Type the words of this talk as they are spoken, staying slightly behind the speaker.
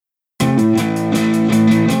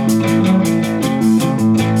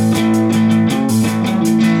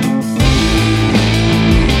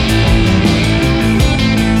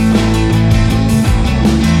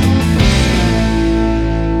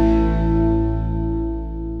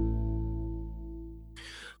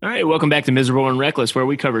All right, welcome back to Miserable and Reckless, where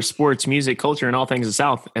we cover sports, music, culture, and all things of the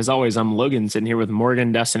South. As always, I'm Logan, sitting here with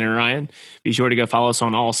Morgan, Dustin, and Ryan. Be sure to go follow us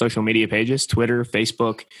on all social media pages, Twitter,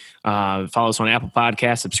 Facebook. Follow us on Apple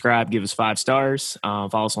Podcasts, subscribe, give us 5 stars.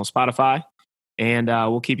 Follow us on Spotify, and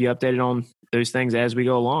we'll keep you updated on those things as we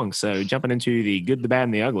go along. So jumping into the good, the bad,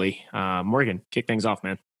 and the ugly. Morgan, kick things off,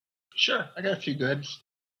 man. Sure, I got a few goods.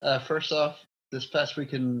 First off, this past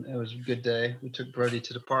weekend, it was a good day. We took Brody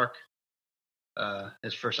to the park.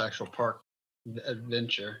 His first actual park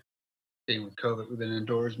adventure. Being with COVID, we've been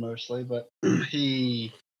indoors mostly, but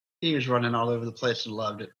he was running all over the place and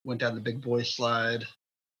loved it. Went down the big boy slide.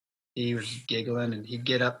 He was giggling, and he'd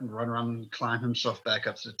get up and run around and climb himself back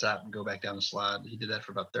up to the top and go back down the slide. He did that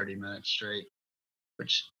for about 30 minutes straight,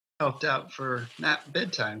 which helped out for nap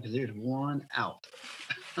bedtime because he was worn out.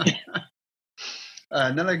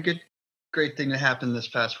 Another great thing that happened this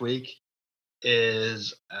past week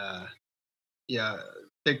is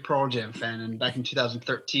big Pearl Jam fan, and back in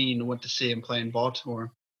 2013 I went to see him play in Baltimore,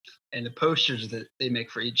 and the posters that they make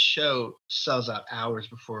for each show sells out hours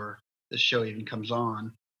before the show even comes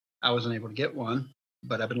on. I wasn't able to get one,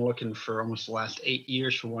 but I've been looking for almost the last 8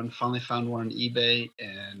 years for one. Finally found one on eBay,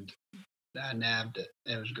 and I nabbed it.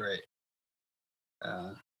 It was great.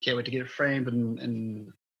 Can't wait to get it framed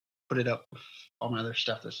and put it up with all my other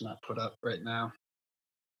stuff that's not put up right now.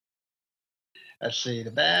 Let's see,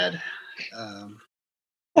 the bad.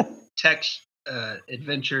 Tech's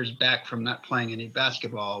adventures back from not playing any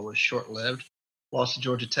basketball was short-lived. Lost to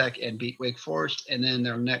Georgia Tech and beat Wake Forest, and then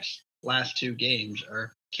their last 2 games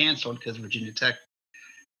are canceled because Virginia Tech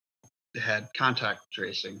had contact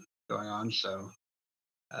tracing going on. So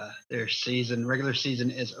their regular season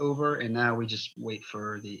is over, and now we just wait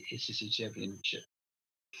for the ACC championship.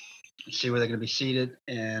 See where they're going to be seated,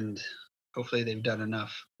 and hopefully they've done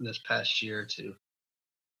enough this past year to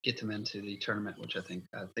get them into the tournament, which I think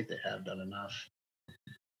they have done enough.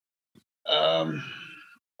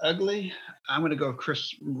 Ugly. I'm going to go with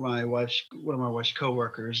one of my wife's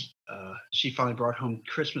coworkers. She finally brought home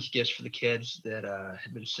Christmas gifts for the kids that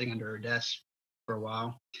had been sitting under her desk for a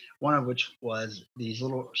while. One of which was these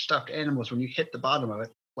little stuffed animals. When you hit the bottom of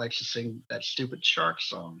it, likes to sing that stupid shark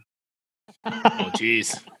song. Oh,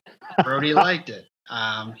 jeez. Brody liked it.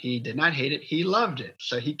 He did not hate it. He loved it.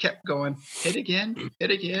 So he kept going, hit again, hit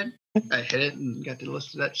again. I hit it and got to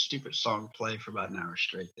listen to that stupid song play for about an hour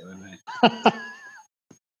straight the other night.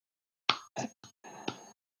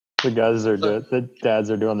 The dads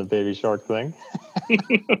are doing the baby shark thing.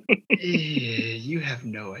 You have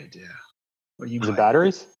no idea. Is it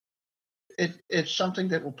batteries? It's something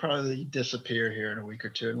that will probably disappear here in a week or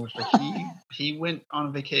two. And he went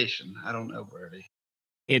on vacation. I don't know, Brody.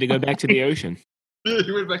 He had to go back to the ocean.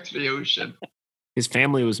 He went back to the ocean. His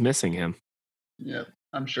family was missing him. Yeah,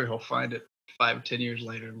 I'm sure he'll find it 5 or 10 years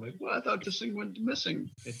later. I'm like, well, I thought this thing went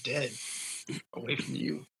missing. It did. Away from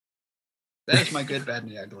you. That is my good, bad,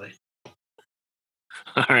 and the ugly.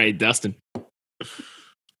 All right, Dustin. All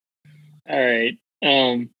right.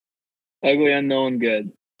 Ugly, unknown,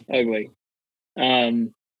 good. Ugly.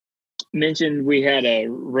 Mentioned we had a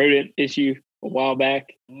rodent issue a while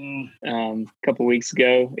back. A couple weeks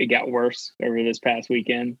ago. It got worse over this past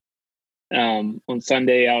weekend. On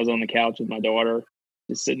Sunday, I was on the couch with my daughter,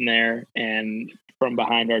 just sitting there, and from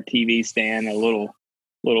behind our TV stand, a little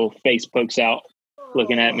face pokes out,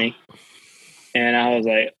 looking at me, and I was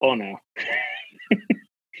like, "Oh no!"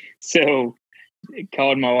 So, I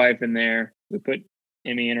called my wife in there. We put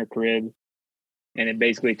Emmy in her crib, and it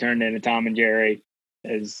basically turned into Tom and Jerry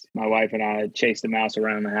as my wife and I chased the mouse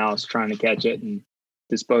around the house trying to catch it and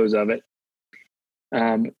dispose of it.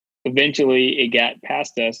 Eventually, it got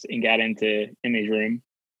past us and got into Emmy's room.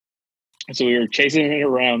 So we were chasing it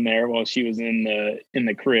around there while she was in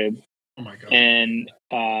the crib. Oh my God! And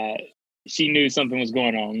she knew something was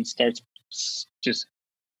going on. Starts just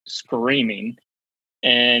screaming,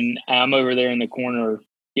 and I'm over there in the corner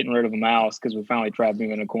getting rid of a mouse because we finally trapped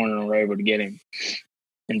him in a corner and were able to get him.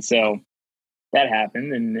 And so that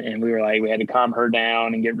happened, and we were like, we had to calm her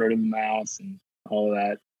down and get rid of the mouse and all of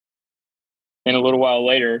that. And a little while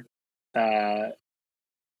later, after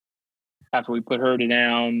we put her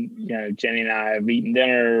down, Jenny and I have eaten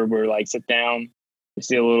dinner. We're like, sit down. We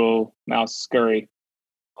see a little mouse scurry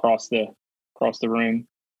across the room.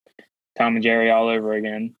 Tom and Jerry all over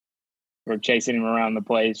again. We're chasing him around the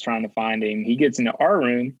place, trying to find him. He gets into our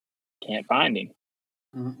room, can't find him.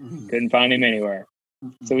 Couldn't find him anywhere.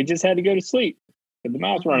 So we just had to go to sleep with the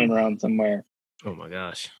mouse running around somewhere. Oh my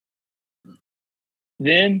gosh.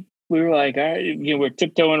 Then we were like, all right, we're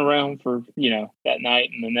tiptoeing around for, that night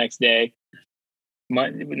and the next day.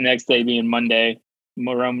 Next day being Monday,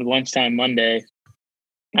 around lunchtime Monday,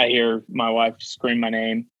 I hear my wife scream my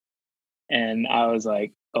name, and I was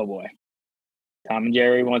like, "Oh boy, Tom and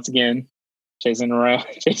Jerry once again chasing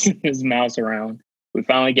his mouse around." We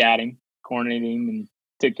finally got him, cornered him, and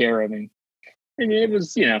took care of him. And it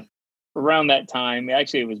was, around that time.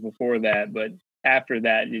 Actually, it was before that, but after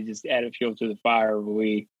that, it just added fuel to the fire.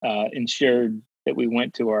 We ensured that we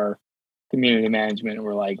went to our community management and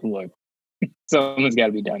we're like, "Look, something's got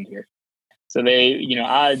to be done here." So they,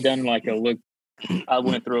 I had done like a look. I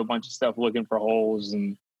went through a bunch of stuff looking for holes,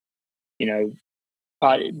 and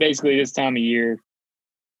basically this time of year,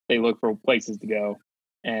 they look for places to go,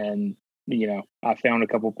 and I found a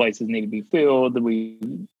couple places need to be filled.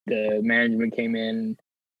 The management came in,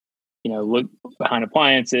 looked behind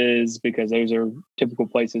appliances because those are typical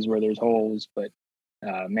places where there's holes. But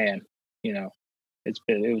man, it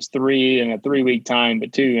was 3 in a 3-week time,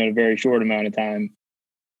 but 2 in a very short amount of time.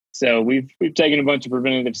 So we've taken a bunch of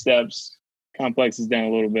preventative steps. Complex has done a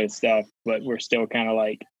little bit of stuff, but we're still kind of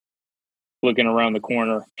like looking around the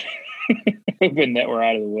corner, hoping that we're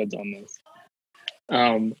out of the woods on this.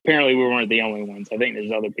 Apparently we weren't the only ones. I think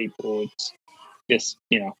there's other people. It's just,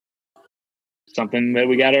 something that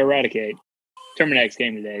we got to eradicate. Terminex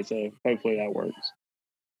came today, so hopefully that works.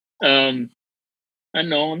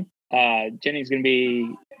 Unknown. Jenny's going to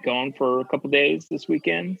be gone for a couple days this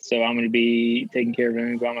weekend, so I'm going to be taking care of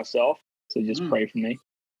him by myself. So just pray for me.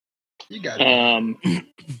 You got it.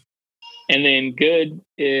 And then good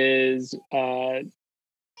is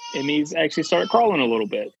Emmy's actually started crawling a little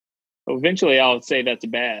bit. Eventually, I'll say that's a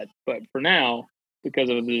bad, but for now, because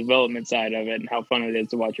of the development side of it and how fun it is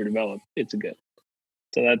to watch her develop, it's a good.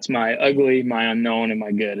 So that's my ugly, my unknown, and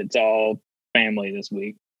my good. It's all family this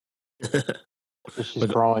week. She's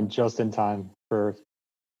crawling just in time for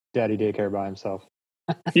daddy daycare by himself.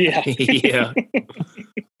 Yeah. Yeah.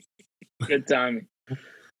 Good timing.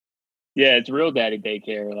 Yeah, it's real daddy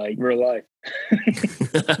daycare, like real life.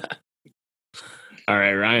 All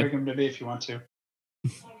right, Ryan. Bring him to me if you want to.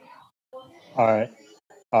 All right.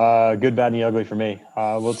 Good, bad, and the ugly for me.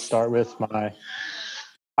 Let's start with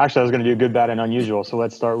actually, I was going to do good, bad, and unusual. So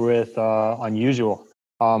let's start with unusual.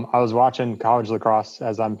 I was watching college lacrosse,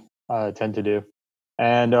 as I tend to do.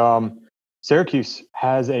 And Syracuse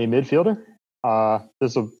has a midfielder.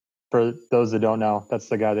 This will, for those that don't know, that's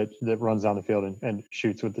the guy that runs down the field and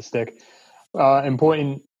shoots with the stick.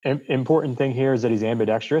 Important thing here is that he's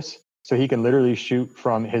ambidextrous. So he can literally shoot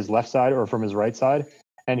from his left side or from his right side.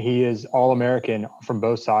 And he is All-American from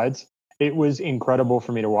both sides. It was incredible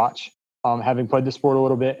for me to watch. Having played the sport a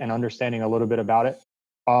little bit and understanding a little bit about it,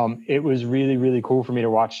 it was really, really cool for me to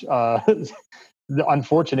watch the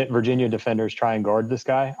unfortunate Virginia defenders try and guard this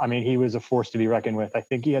guy. I mean, he was a force to be reckoned with. I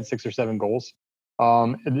think he had 6 or 7 goals.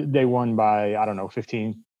 They won by,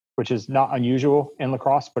 15, which is not unusual in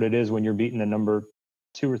lacrosse, but it is when you're beating the number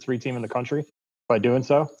 2 or 3 team in the country by doing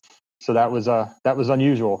so. So that was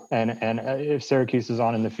unusual. And if Syracuse is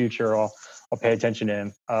on in the future, I'll pay attention to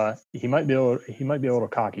him. He might be a little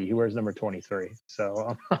cocky. He wears number 23.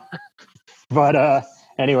 So, but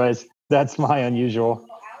anyways, that's my unusual.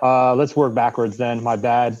 Let's work backwards then. My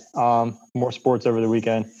bad. More sports over the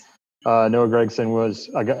weekend. Noah Gregson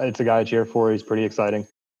it's a guy I cheer for. He's pretty exciting.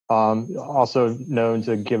 Also known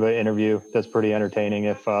to give an interview that's pretty entertaining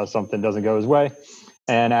if something doesn't go his way.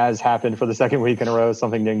 And as happened for the second week in a row,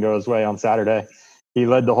 something didn't go his way on Saturday. He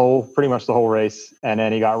led pretty much the whole race, and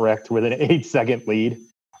then he got wrecked with an 8-second lead.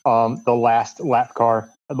 The last lap car,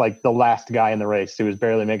 like the last guy in the race, who was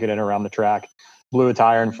barely making it around the track, blew a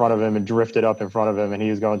tire in front of him and drifted up in front of him, and he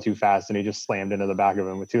was going too fast, and he just slammed into the back of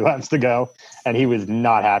him with 2 laps to go, and he was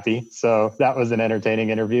not happy. So that was an entertaining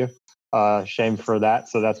interview. Shame for that.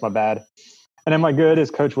 So that's my bad. And then my good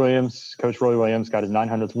is Coach Williams. Coach Roy Williams got his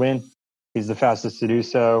 900th win. He's the fastest to do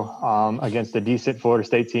so against a decent Florida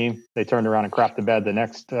State team. They turned around and crapped the bed the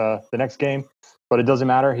next game, but it doesn't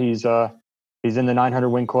matter. He's in the 900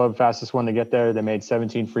 win club, fastest one to get there. They made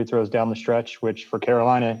 17 free throws down the stretch, which for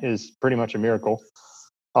Carolina is pretty much a miracle.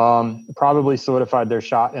 Probably solidified their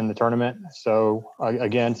shot in the tournament. So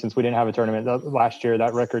again, since we didn't have a tournament last year,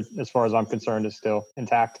 that record, as far as I'm concerned, is still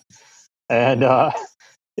intact. And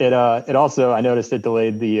it also, I noticed it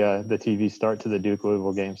delayed the TV start to the Duke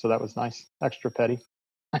Louisville game, so that was nice. Extra petty.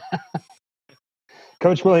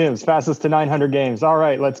 Coach Williams, fastest to 900 games. All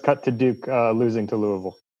right, let's cut to Duke losing to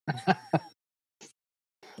Louisville.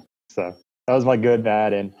 So that was my good,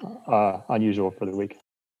 bad, and unusual for the week.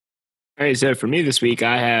 All right, so for me this week,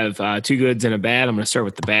 I have 2 goods and a bad. I'm going to start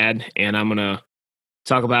with the bad, and I'm going to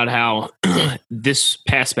talk about how this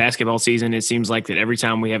past basketball season, it seems like that every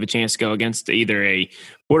time we have a chance to go against either a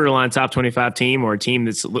borderline top 25 team or a team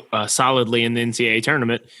that's solidly in the NCAA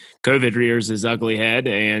tournament, COVID rears his ugly head.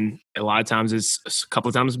 And a lot of times a couple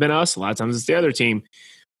of times it's been us, a lot of times it's the other team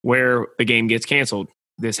where the game gets canceled.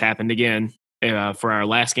 This happened again for our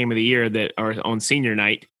last game of the year that are on senior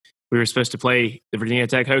night. We were supposed to play the Virginia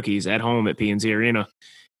Tech Hokies at home at PNC Arena.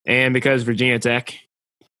 And because Virginia Tech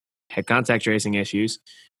had contact tracing issues,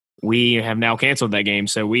 we have now canceled that game.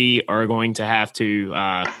 So we are going to have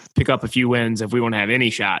to pick up a few wins if we want to have any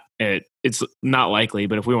shot. It's not likely,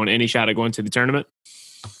 but if we want any shot at going to the tournament,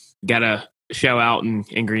 got to show out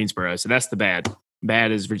in Greensboro. So that's the bad.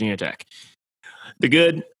 Bad is Virginia Tech. The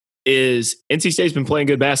good is NC State's been playing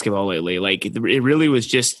good basketball lately. Like it really was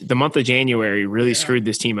just the month of January really screwed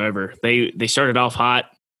this team over. They started off hot.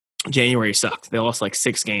 January sucked. They lost like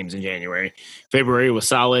 6 games in January. February was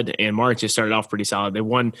solid, and March just started off pretty solid. They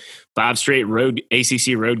won 5 straight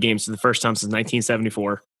ACC road games for the first time since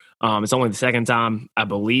 1974. It's only the second time, I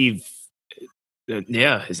believe.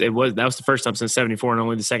 That was the first time since 74, and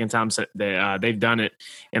only the second time they've done it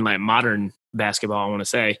in like modern basketball, I want to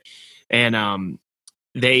say. And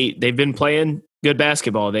they've been playing good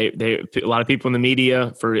basketball. They a lot of people in the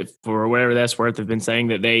media, for whatever that's worth, have been saying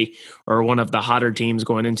that they are one of the hotter teams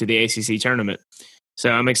going into the ACC tournament. So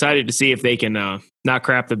I'm excited to see if they can not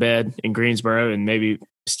crap the bed in Greensboro and maybe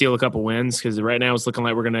steal a couple wins, because right now it's looking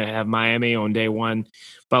like we're going to have Miami on day one,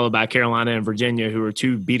 followed by Carolina and Virginia, who are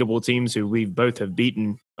 2 beatable teams who we both have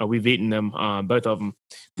beaten. We've beaten them, both of them,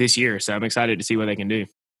 this year. So I'm excited to see what they can do.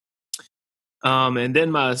 And then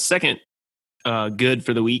my second good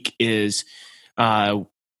for the week is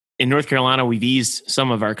in North Carolina, we've eased some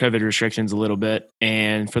of our COVID restrictions a little bit.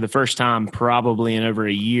 And for the first time probably in over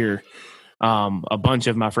a year, a bunch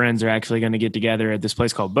of my friends are actually going to get together at this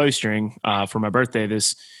place called Bowstring for my birthday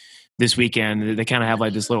this weekend. They kind of have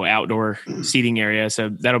like this little outdoor seating area. So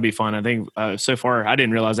that'll be fun. I think so far, I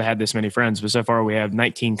didn't realize I had this many friends, but so far we have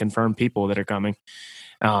 19 confirmed people that are coming.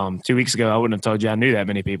 2 weeks ago, I wouldn't have told you I knew that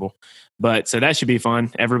many people. But so that should be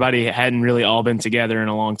fun. Everybody hadn't really all been together in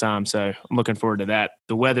a long time. So I'm looking forward to that.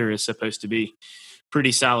 The weather is supposed to be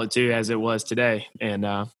pretty solid too, as it was today. And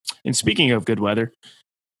speaking of good weather,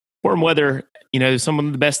 warm weather, some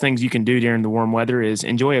of the best things you can do during the warm weather is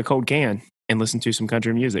enjoy a cold can and listen to some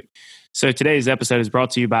country music. So today's episode is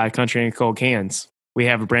brought to you by Country and Cold Cans. We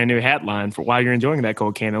have a brand new hat line for while you're enjoying that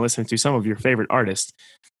cold can and listening to some of your favorite artists.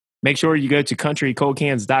 Make sure you go to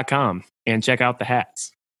countrycoldcans.com and check out the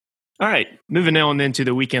hats. All right, moving on into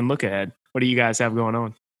the weekend look ahead. What do you guys have going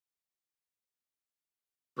on?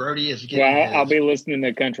 Brody is getting I'll be listening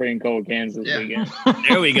to Country and Cold Cans this weekend.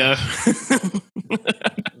 There we go.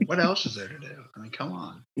 What else is there to do? I mean, come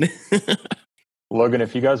on. Logan,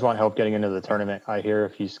 if you guys want help getting into the tournament, I hear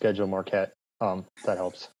if you schedule Marquette, that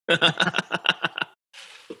helps.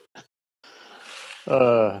 It's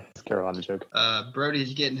a Carolina joke.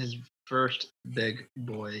 Brody's getting his first big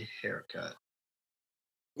boy haircut.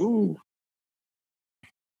 Ooh.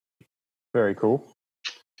 Very cool.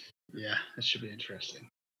 Yeah, that should be interesting.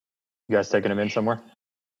 You guys taking him in somewhere?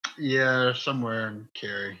 Yeah, somewhere in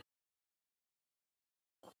Cary.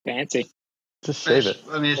 Fancy. Just save it.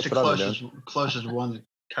 I mean, it's That's the closest one that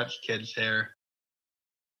cuts kids' hair.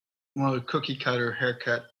 One of the cookie cutter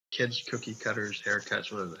haircut, kids' cookie cutters haircuts,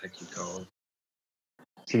 whatever the heck you call it.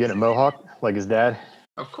 Is he getting a mohawk like his dad?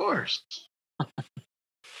 Of course.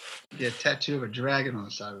 Get a tattoo of a dragon on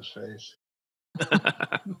the side of his face.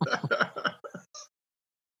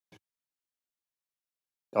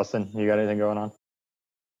 Dustin, you got anything going on?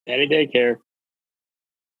 Daddy daycare.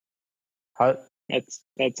 How, That's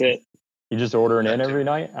it. you just ordering in every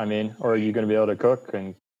night? I mean, or are you going to be able to cook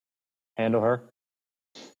and handle her?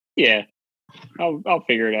 Yeah, I'll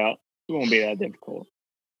figure it out. It won't be that difficult.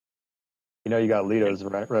 You got Lido's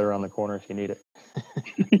right around the corner if you need it.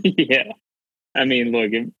 Yeah. I mean,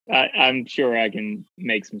 look, I'm sure I can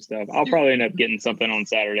make some stuff. I'll probably end up getting something on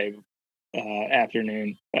Saturday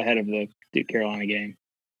afternoon ahead of the Duke Carolina game.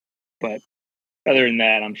 But other than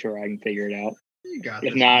that, I'm sure I can figure it out. You got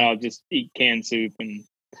If this. not, I'll just eat canned soup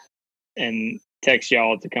and text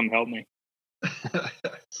y'all to come help me.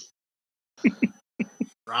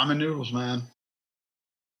 Ramen noodles, man.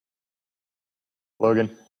 Logan,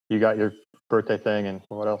 you got your birthday thing, and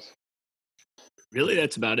what else? Really,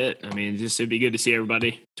 that's about it. I mean, it'd be good to see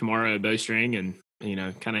everybody tomorrow at Bowstring and,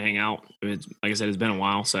 kind of hang out. Like I said, it's been a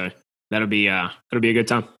while, so that'll be a good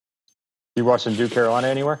time. You watching Duke Carolina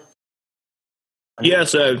anywhere? Yeah,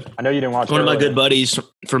 so I know you didn't watch one of my earlier. good buddies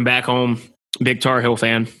from back home, big Tar Heel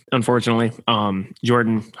fan, unfortunately,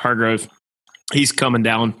 Jordan Hargrove. He's coming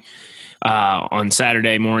down on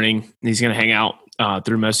Saturday morning. He's going to hang out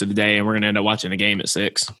through most of the day, and we're going to end up watching the game at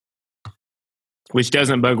 6, which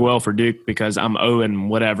doesn't bode well for Duke because I'm 0 and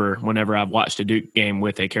whatever whenever I've watched a Duke game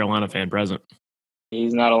with a Carolina fan present.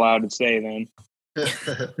 He's not allowed to stay then.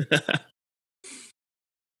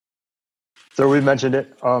 So we mentioned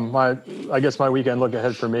it. I guess my weekend look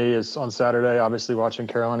ahead for me is on Saturday, obviously watching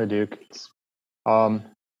Carolina Duke. It's kind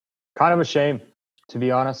of a shame, to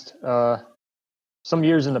be honest. Some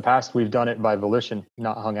years in the past, we've done it by volition,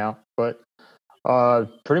 not hung out. But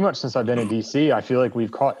pretty much since I've been in DC, I feel like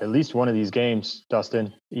we've caught at least one of these games,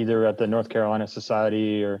 Dustin, either at the North Carolina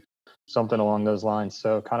Society or something along those lines.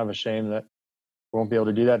 So kind of a shame that we won't be able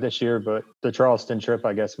to do that this year. But the Charleston trip,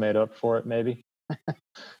 I guess, made up for it, maybe.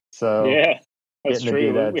 So yeah, that's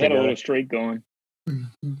true. That we had a little streak going.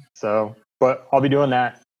 So, but I'll be doing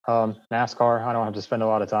that. NASCAR, I don't have to spend a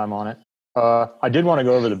lot of time on it. I did want to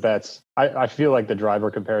go over the bets. I feel like the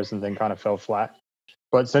driver comparison thing kind of fell flat.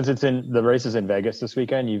 But since the race is in Vegas this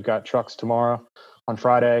weekend, you've got trucks tomorrow. On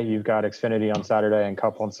Friday, you've got Xfinity on Saturday and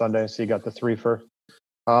Cup on Sunday. So you got the three-fer.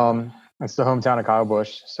 It's the hometown of Kyle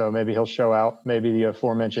Busch, so maybe he'll show out. Maybe the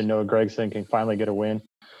aforementioned Noah Gragson can finally get a win.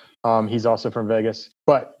 He's also from Vegas.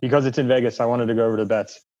 But because it's in Vegas, I wanted to go over the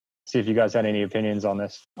bets, see if you guys had any opinions on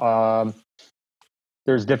this.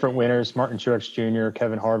 There's different winners: Martin Truex Jr.,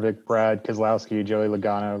 Kevin Harvick, Brad Keselowski, Joey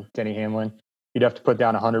Logano, Denny Hamlin. You'd have to put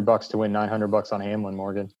down $100 to win $900 on Hamlin,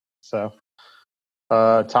 Morgan. So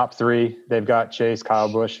top 3, they've got Chase, Kyle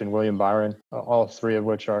Busch, and William Byron, all 3 of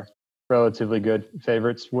which are relatively good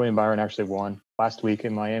favorites. William Byron actually won last week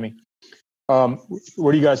in Miami.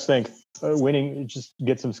 What do you guys think? Winning, just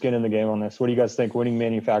get some skin in the game on this. What do you guys think? Winning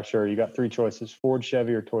manufacturer, you got 3 choices: Ford,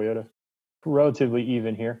 Chevy, or Toyota. Relatively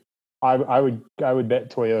even here. I would bet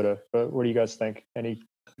Toyota, but what do you guys think?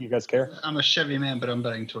 You guys care? I'm a Chevy man, but I'm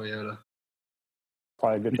betting Toyota.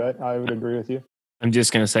 Probably a good bet. I would agree with you. I'm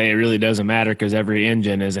just going to say it really doesn't matter because every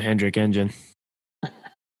engine is a Hendrick engine.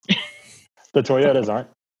 The Toyotas aren't.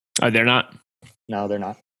 Oh, they're not? No, they're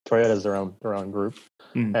not. Toyota's their own group.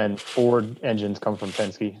 And Ford engines come from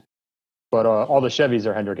Penske. But all the Chevys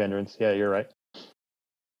are Hendrick engines. Yeah, you're right.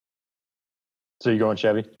 So you going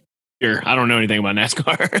Chevy? Sure. I don't know anything about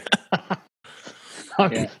NASCAR.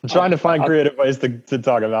 I'm trying to find creative ways to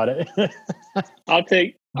talk about it. I'll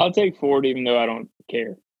take Ford, even though I don't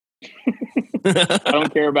care. I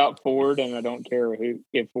don't care about Ford, and I don't care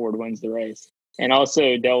if Ford wins the race. And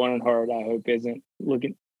also, Dale Earnhardt, I hope, isn't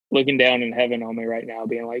looking down in heaven on me right now,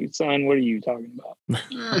 being like, "Son, what are you talking about?"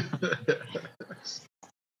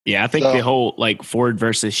 Yeah, I think the whole Ford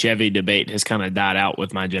versus Chevy debate has kind of died out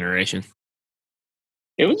with my generation.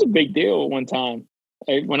 It was a big deal at one time.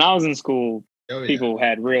 When I was in school, people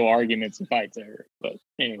had real arguments and fights over it. But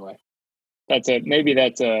anyway, maybe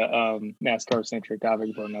that's a NASCAR centric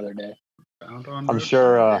topic for another day. I'm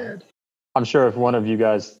sure if one of you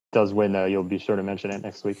guys does win, though, you'll be sure to mention it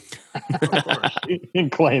next week. Of course. You can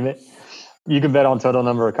claim it. You can bet on total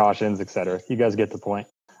number of cautions, etc. You guys get the point.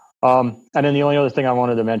 And then the only other thing I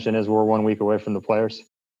wanted to mention is we're 1 week away from the Players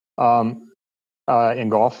in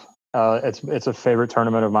golf. It's a favorite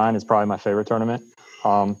tournament of mine. It's probably my favorite tournament.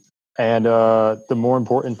 And the more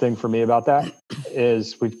important thing for me about that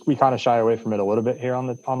is we kind of shy away from it a little bit here on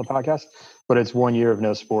the podcast, but it's 1 year of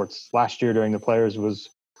no sports. Last year during the Players was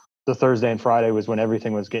the Thursday and Friday was when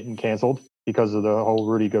everything was getting canceled because of the whole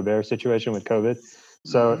Rudy Gobert situation with COVID.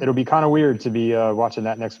 So it'll be kind of weird to be watching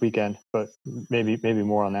that next weekend, but maybe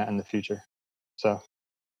more on that in the future. So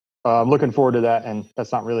I'm looking forward to that. And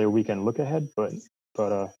that's not really a weekend look ahead, but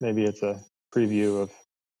maybe it's a preview of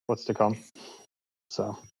what's to come.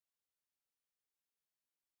 So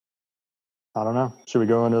I don't know. Should we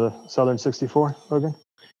go into the Southern 64, Logan?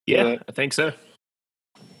 Yeah, I think so.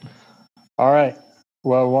 All right.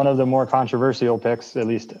 Well, one of the more controversial picks, at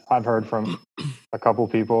least I've heard from a couple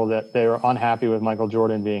people, that they were unhappy with Michael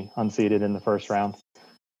Jordan being unseeded in the first round.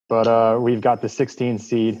 But we've got the 16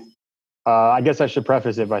 seed. I guess I should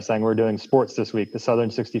preface it by saying we're doing sports this week. The Southern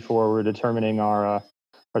 64, we're determining our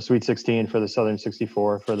Sweet 16 for the Southern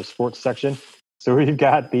 64 for the sports section. So we've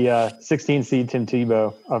got the 16 seed Tim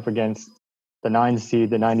Tebow up against the 9 seed,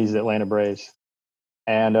 the 90s Atlanta Braves.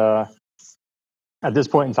 And at this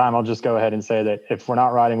point in time, I'll just go ahead and say that if we're not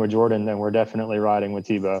riding with Jordan, then we're definitely riding with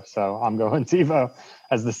Tebow. So I'm going Tebow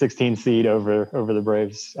as the 16 seed over the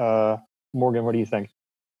Braves. Morgan, what do you think?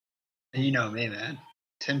 You know me, man.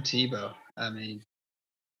 Tim Tebow. I mean,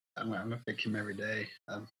 I'm going to pick him every day.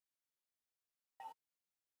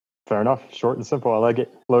 Fair enough. Short and simple. I like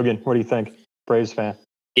it. Logan, what do you think? Braves fan.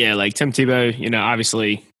 Yeah, Tim Tebow,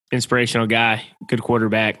 obviously inspirational guy, good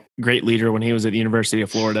quarterback, great leader when he was at the University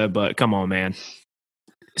of Florida, but come on, man.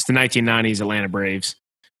 It's the 1990s Atlanta Braves.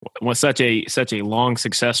 Was such a long,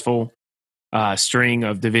 successful string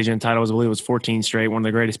of division titles. I believe it was 14 straight. One of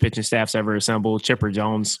the greatest pitching staffs ever assembled. Chipper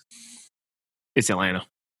Jones. It's Atlanta.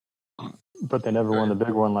 But they never won the big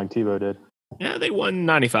one like Tebow did. Yeah, they won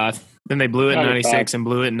 95. Then they blew it in 96 and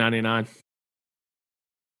blew it in 99.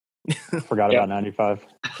 Forgot about 95.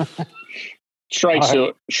 Strike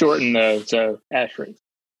shortened though, so asterisk.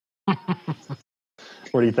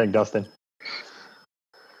 What do you think, Dustin?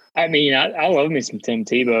 I mean, I love me some Tim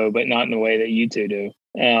Tebow, but not in the way that you two do.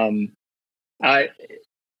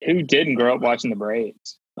 Who didn't grow up watching the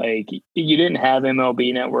Braves? Like, you didn't have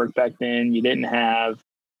MLB Network back then. You didn't have,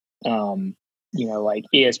 like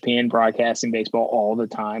ESPN broadcasting baseball all the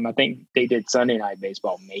time. I think they did Sunday Night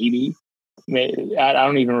Baseball, maybe. I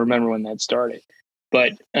don't even remember when that started.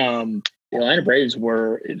 But the Atlanta Braves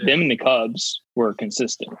them and the Cubs were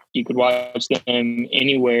consistent. You could watch them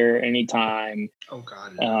anywhere, anytime. Oh,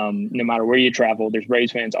 God. No matter where you travel, there's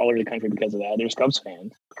Braves fans all over the country because of that. There's Cubs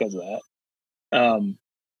fans because of that.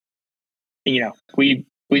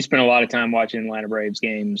 We spent a lot of time watching Atlanta Braves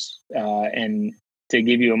games. And to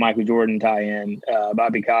give you a Michael Jordan tie-in,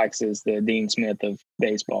 Bobby Cox is the Dean Smith of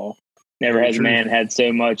baseball. Never has a man had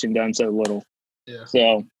so much and done so little. Yeah.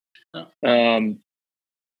 So,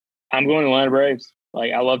 I'm going to Atlanta Braves.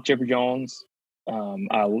 Like, I love Chipper Jones.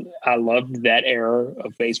 I loved that era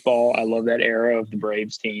of baseball. I love that era of the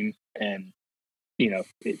Braves team, and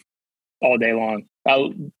all day long.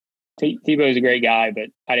 Tebow's a great guy, but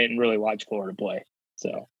I didn't really watch Florida play.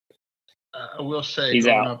 So I will say, he's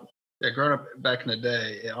out. Growing up back in the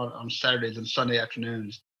day on Saturdays and Sunday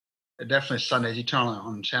afternoons, definitely Sundays. You turn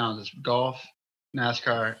on the channels. It's golf,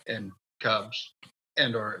 NASCAR, and Cubs.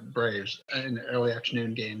 And or Braves in the early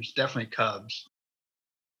afternoon games. Definitely Cubs.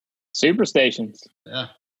 Superstations. Yeah.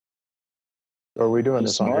 Are we doing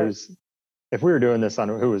this on who's? If we were doing this on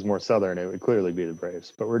who was more Southern, it would clearly be the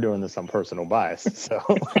Braves. But we're doing this on personal bias, so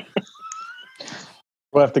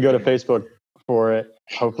we'll have to go to Facebook for it.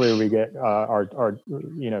 Hopefully, we get our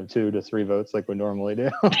 2 to 3 votes like we normally do.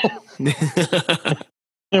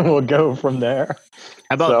 And we'll go from there.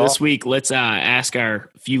 How about this week? Let's ask our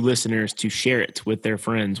few listeners to share it with their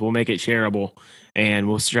friends. We'll make it shareable, and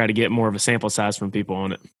we'll try to get more of a sample size from people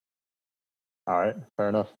on it. All right, fair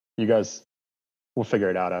enough. You guys, we'll figure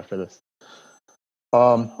it out after this.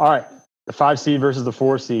 All right, the 5 seed versus the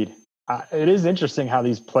 4 seed. It is interesting how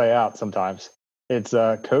these play out sometimes. It's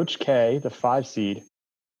Coach K, the 5 seed,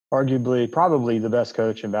 probably the best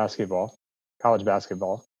coach in basketball, college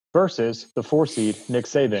basketball, versus the 4 seed, Nick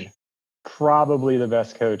Saban, probably the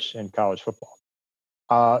best coach in college football.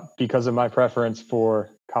 Because of my preference for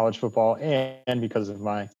college football and because of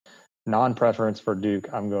my non-preference for Duke,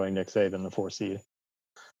 I'm going Nick Saban, the 4 seed.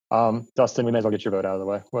 Dustin, we may as well get your vote out of the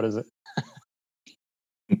way. What is it?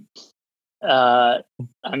 I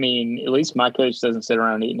mean, at least my coach doesn't sit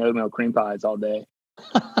around eating oatmeal cream pies all day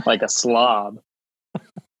like a slob.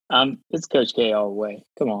 It's Coach K all the way.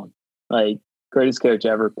 Come on. Like, greatest coach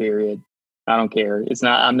ever, period. I don't care.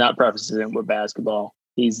 I'm not prefacing with basketball.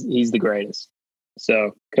 He's the greatest.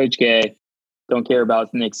 So Coach K, don't care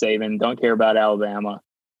about Nick Saban, don't care about Alabama.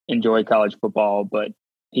 Enjoy college football, but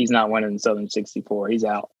he's not winning the Southern 64. He's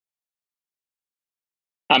out.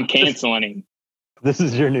 I'm canceling him. This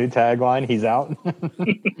is your new tagline. He's out.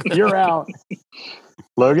 You're out.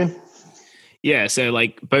 Logan? Yeah, so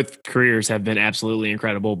like both careers have been absolutely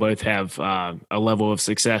incredible. Both have a level of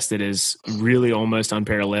success that is really almost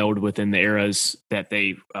unparalleled within the eras that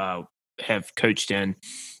they have coached in.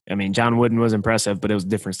 I mean, John Wooden was impressive, but it was a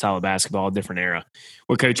different style of basketball, a different era.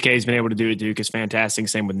 What Coach K has been able to do at Duke is fantastic.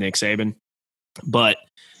 Same with Nick Saban. But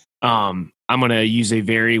I'm going to use a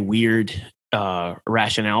very weird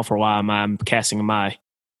rationale for why I'm casting my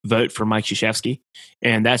vote for Mike Krzyzewski,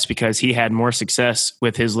 and that's because he had more success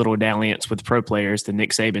with his little dalliance with pro players than Nick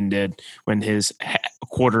Saban did when his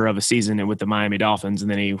quarter of a season and with the Miami Dolphins, and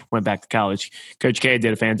then he went back to college. Coach K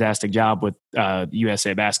did a fantastic job with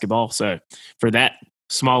USA basketball, so for that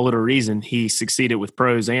small little reason, he succeeded with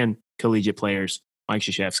pros and collegiate players. Mike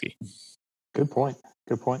Krzyzewski. Good point.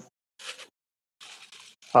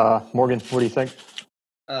 Morgan, what do you think?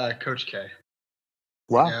 Coach K.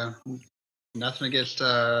 Wow. Yeah. Nothing against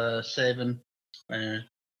Saban,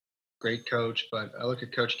 great coach, but I look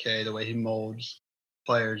at Coach K, the way he molds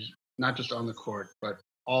players, not just on the court, but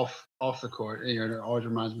off the court. It always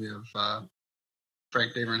reminds me of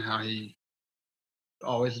Frank Damer and how he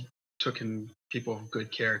always took in people of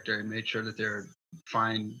good character and made sure that they're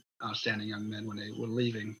fine, outstanding young men when they were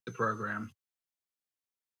leaving the program.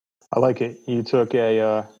 I like it. You took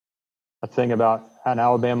a a thing about an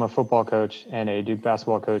Alabama football coach and a Duke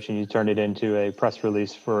basketball coach, and you turned it into a press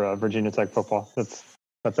release for Virginia Tech football.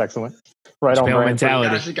 That's excellent. Right on brand.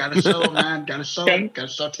 Mentality. Gotta sell it, man. Gotta sell it. Gotta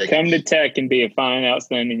sell tickets. Come to Tech and be a fine,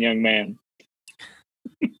 outstanding young man.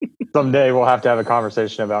 Someday we'll have to have a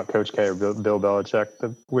conversation about Coach K or Bill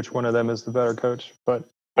Belichick, which one of them is the better coach. But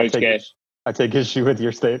Coach K. I take issue with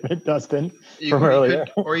your statement, Dustin, from earlier.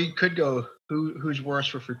 You could go, who's worse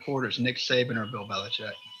for reporters, Nick Saban or Bill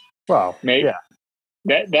Belichick? Well, maybe.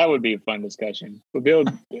 Yeah. That would be a fun discussion. But Bill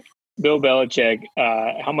Belichick,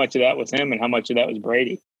 how much of that was him and how much of that was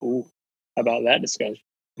Brady? Ooh, how about that discussion?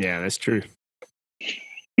 Yeah, that's true.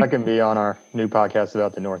 That can be on our new podcast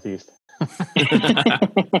about the Northeast.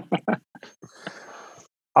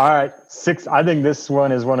 All right, 6. I think this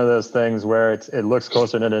one is one of those things where it looks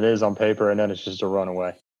closer than it is on paper, and then it's just a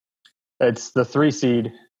runaway. It's the 3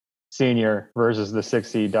 seed Senior versus the 6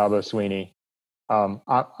 seed Dabo Sweeney.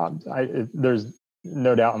 There's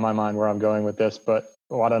no doubt in my mind where I'm going with this, but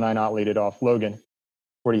why don't I not lead it off? Logan,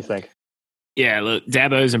 what do you think? Yeah, look,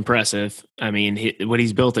 Dabo is impressive. I mean, what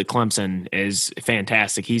he's built at Clemson is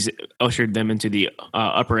fantastic. He's ushered them into the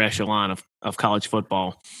upper echelon of college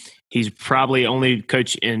football. He's probably only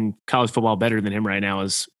coach in college football better than him right now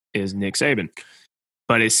is Nick Saban,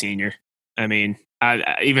 but is Senior. I mean,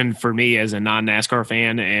 even for me as a non-NASCAR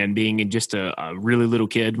fan and being just a really little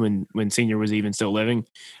kid when Senior was even still living,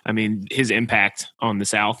 I mean, his impact on the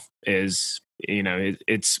South is,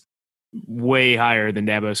 it's way higher than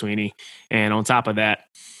Dabo Sweeney. And on top of that,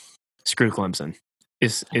 screw Clemson.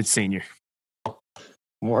 It's Senior.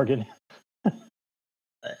 Morgan.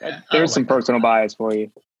 There's some personal bias for you.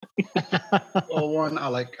 Well, one, I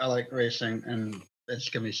like racing, and it's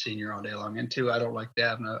gonna be Senior all day long. And 2, I don't like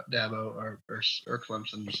Dabo or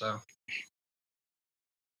Clemson. So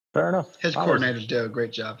fair enough. His coordinators do a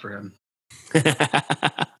great job for him.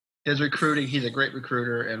 His recruiting, he's a great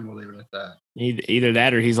recruiter, and we'll leave it at that. Either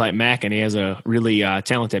that, or he's like Mac, and he has a really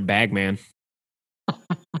talented bag man.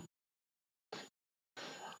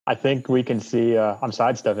 I think we can see. I'm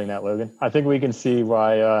sidestepping that, Logan. I think we can see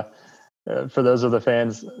why. For those of the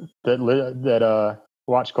fans that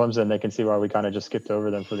watch Clemson, they can see why we kind of just skipped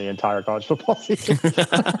over them for the entire college football season.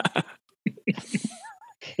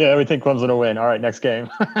 Yeah, we think Clemson will win. All right, next game.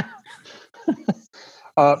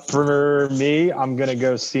 For me, I'm going to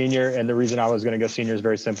go Senior, and the reason I was going to go Senior is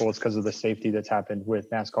very simple. It's because of the safety that's happened with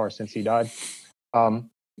NASCAR since he died.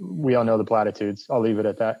 We all know the platitudes. I'll leave it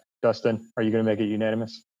at that. Dustin, are you going to make it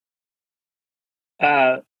unanimous?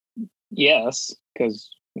 Yes,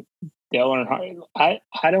 because Dale Earnhardt. I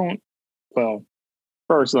don't. Well,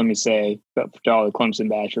 first let me say that for all the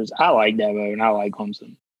Clemson bashers, I like Dabo and I like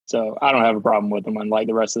Clemson, so I don't have a problem with them. Unlike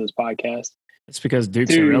the rest of this podcast, it's because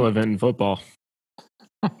Duke's irrelevant in football.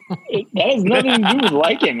 That has nothing to do with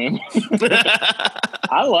liking him.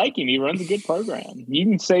 I like him. He runs a good program. You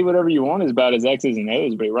can say whatever you want about his X's and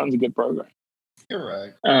O's, but he runs a good program. You're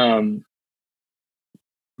right.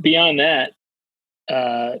 Beyond that,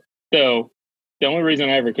 so the only reason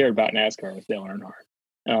I ever cared about NASCAR was Dale Earnhardt.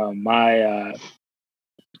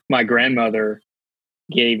 My grandmother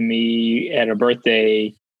gave me at a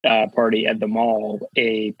birthday party at the mall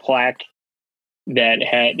a plaque that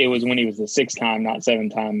it was when he was the 6-time, not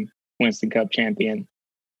 7-time Winston Cup champion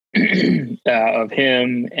of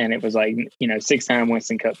him. And it was like, 6-time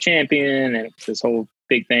Winston Cup champion. And it was this whole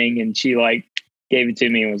big thing. And she gave it to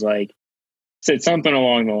me and was like, said something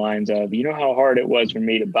along the lines of, you know how hard it was for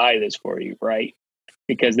me to buy this for you, right?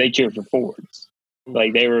 Because they cheered for Fords.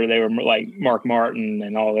 Like they were like Mark Martin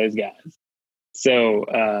and all those guys. So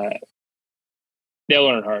Dale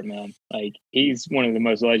Earnhardt, man, like he's one of the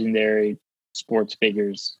most legendary sports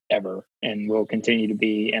figures ever and will continue to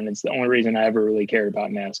be. And it's the only reason I ever really cared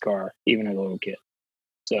about NASCAR, even as a little kid.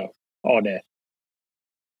 So all day.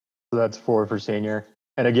 So that's 4 for Senior.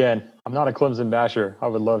 And again, I'm not a Clemson basher. I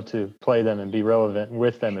would love to play them and be relevant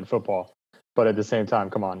with them in football. But at the same time,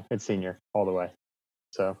 come on, it's Senior all the way.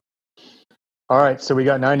 So, all right. So we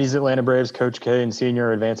got 90s Atlanta Braves, Coach K and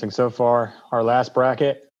Senior advancing so far. Our last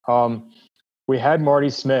bracket, we had Marty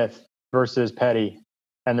Smith versus Petty.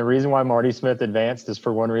 And the reason why Marty Smith advanced is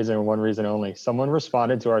for one reason and one reason only. Someone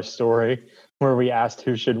responded to our story where we asked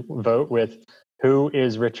who should vote with, who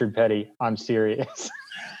is Richard Petty? I'm serious.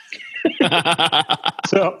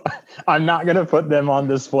 So I'm not going to put them on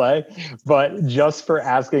display, but just for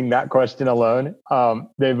asking that question alone,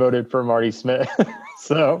 they voted for Marty Smith.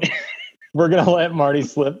 So we're going to let Marty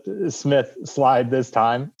Smith slide this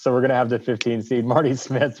time. So we're going to have the 15 seed Marty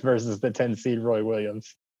Smith versus the 10 seed Roy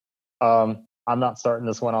Williams. I'm not starting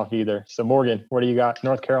this one off either. So Morgan, what do you got?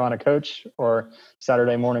 North Carolina coach or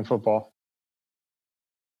Saturday morning football?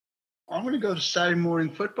 I'm going to go to Saturday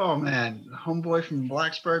morning football, man. Homeboy from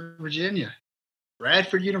Blacksburg, Virginia.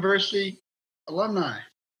 Radford University alumni.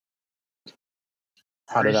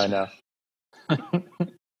 How did I know?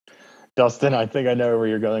 Dustin, I think I know where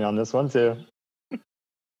you're going on this one too.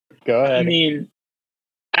 Go ahead. I mean,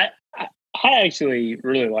 I actually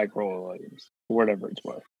really like Roy Williams, for whatever it's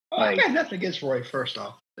worth. I got nothing against Roy, first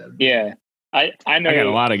off. Yeah. I know. I got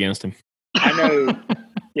a lot against him. I know.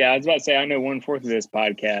 Yeah, I was about to say, I know 1/4 of this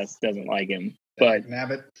podcast doesn't like him, but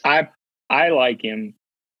I like him.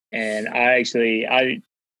 And I'm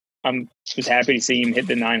just happy to see him hit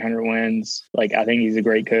the 900 wins. Like, I think he's a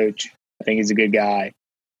great coach. I think he's a good guy.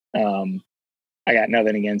 I got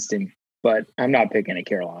nothing against him, but I'm not picking a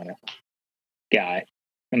Carolina guy.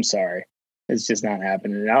 I'm sorry. It's just not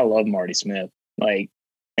happening. And I love Marty Smith. Like,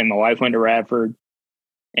 and my wife went to Radford,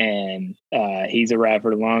 and he's a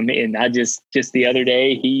Radford alum. And I just the other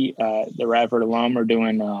day, the Radford alum are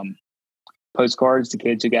doing postcards to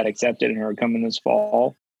kids who got accepted and are coming this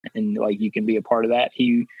fall. And like, you can be a part of that.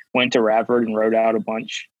 He went to Radford and wrote out a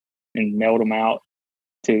bunch and mailed them out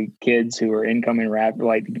to kids who are incoming Radford.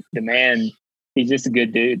 Like, the man, he's just a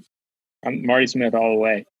good dude. I'm Marty Smith all the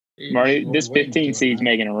way. Marty, this 15 seed's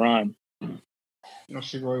making a run. You don't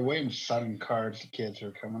see Roy Williams signing cards to kids who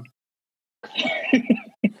are coming.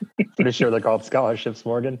 Pretty sure they're called scholarships,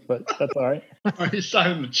 Morgan, but that's all right. He's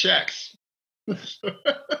signing the checks.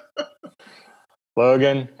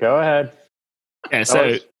 Logan, go ahead. Yeah,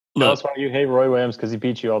 so tell us why you hate Roy Williams, because he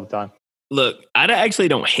beats you all the time. Look, I actually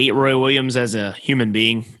don't hate Roy Williams as a human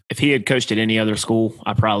being. If he had coached at any other school,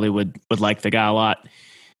 I probably would like the guy a lot.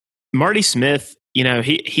 Marty Smith, you know,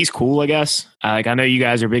 he's cool, I guess. I know you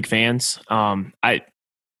guys are big fans. I've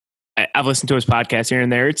listened to his podcast here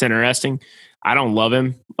and there. It's interesting. I don't love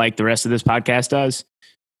him like the rest of this podcast does.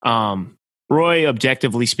 Roy,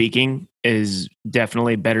 objectively speaking, is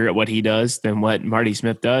definitely better at what he does than what Marty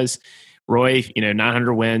Smith does. Roy,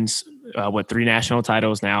 900 wins, 3 national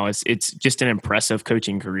titles now. It's just an impressive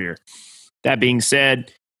coaching career. That being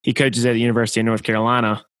said, he coaches at the University of North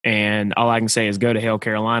Carolina, and all I can say is go to hell,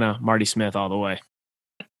 Carolina. Marty Smith all the way.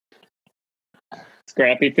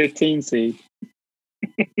 Scrappy 15 seed.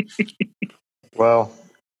 Well,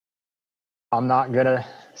 I'm not going to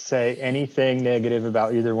say anything negative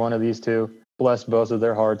about either one of these two. Bless both of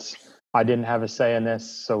their hearts. I didn't have a say in this,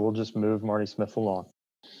 so we'll just move Marty Smith along.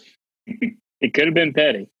 It could have been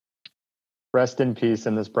petty. Rest in peace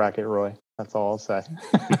in this bracket, Roy. That's all I'll say.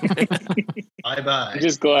 Bye-bye. I'm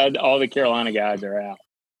just glad all the Carolina guys are out.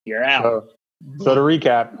 You're out. So to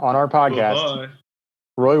recap, on our podcast, Bye-bye.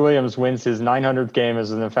 Roy Williams wins his 900th game as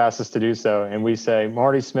the fastest to do so, and we say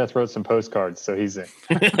Marty Smith wrote some postcards, so he's in.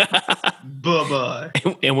 Bye-bye.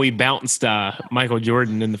 And we bounced Michael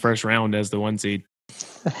Jordan in the first round as the 1 seed.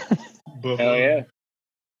 Bye-bye. Hell yeah.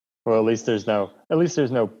 Well, at least there's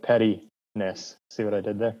no pettiness. See what I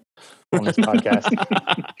did there on this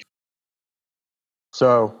podcast?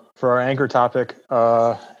 So for our anchor topic,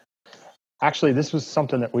 actually, this was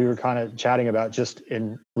something that we were kind of chatting about just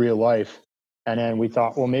in real life. And then we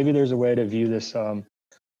thought, well, maybe there's a way to view this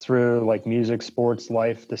through like music, sports,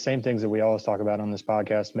 life, the same things that we always talk about on this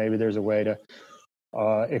podcast. Maybe there's a way to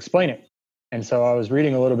explain it. And so I was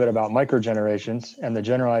reading a little bit about microgenerations, and the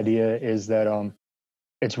general idea is that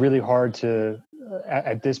it's really hard to,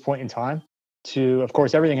 at this point in time, to, of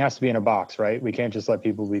course, everything has to be in a box, right? We can't just let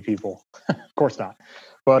people be people. Of course not.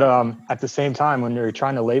 But at the same time, when you're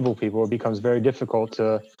trying to label people, it becomes very difficult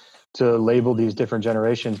to label these different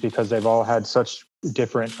generations, because they've all had such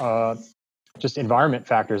different just environment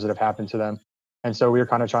factors that have happened to them. And so we were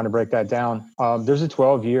kind of trying to break that down. There's a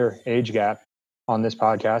 12-year age gap on this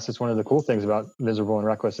podcast. It's one of the cool things about Miserable and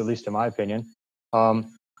Reckless, at least in my opinion.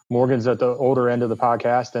 Morgan's at the older end of the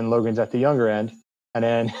podcast and Logan's at the younger end. And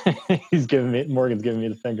then Morgan's giving me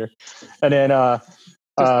the finger. And then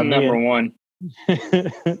number one.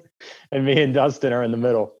 And me and Dustin are in the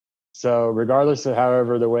middle. So regardless of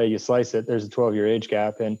however the way you slice it, there's a 12-year age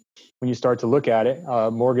gap. And when you start to look at it,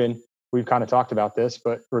 Morgan, we've kind of talked about this,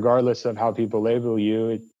 but regardless of how people label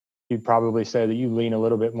you, you'd probably say that you lean a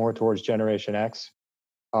little bit more towards Generation X.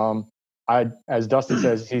 As Dustin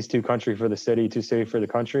says, he's too country for the city, too city for the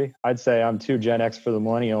country. I'd say I'm too Gen X for the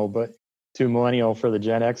millennial, but too millennial for the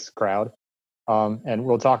Gen X crowd. And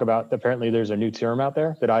we'll talk about, apparently there's a new term out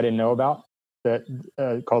there that I didn't know about, that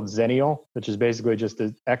called Zennial, which is basically just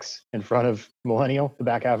the X in front of millennial, the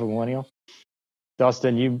back half of millennial.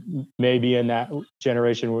 Dustin, you may be in that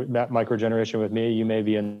generation, that micro generation with me. You may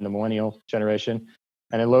be in the millennial generation.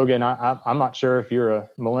 And then Logan, I'm not sure if you're a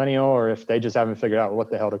millennial or if they just haven't figured out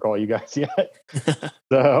what the hell to call you guys yet.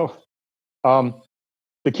 So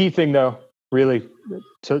the key thing, though, really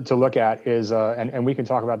to look at is, and we can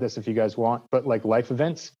talk about this if you guys want, but like life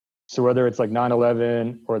events. So whether it's like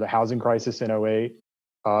 9/11 or the housing crisis in '08,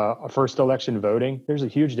 first election voting, there's a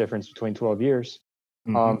huge difference between 12 years.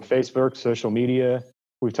 Facebook, social media.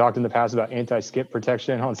 We've talked in the past about anti-skip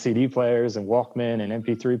protection on CD players and Walkman and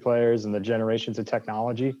MP3 players and the generations of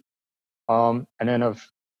technology. And then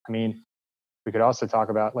we could also talk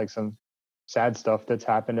about like some sad stuff that's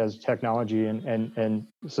happened as technology and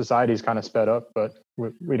society's kind of sped up, but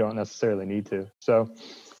we don't necessarily need to. So,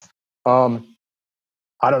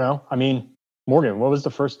 I don't know. I mean, Morgan, what was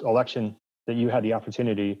the first election that you had the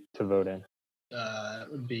opportunity to vote in?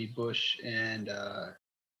 It would be Bush and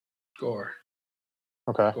Gore.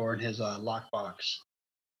 Okay. Gore and his lockbox.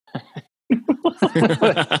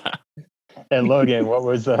 And Logan, what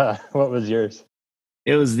was yours?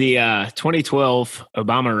 It was the 2012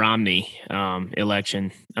 Obama-Romney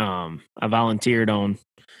election. I volunteered on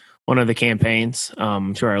one of the campaigns.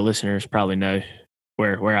 I'm sure our listeners probably know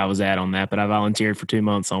where I was at on that, but I volunteered for 2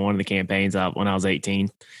 months on one of the campaigns when I was 18.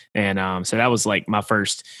 And so that was like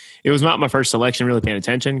it was not my first election really paying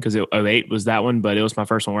attention because 08 was that one, but it was my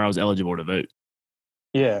first one where I was eligible to vote.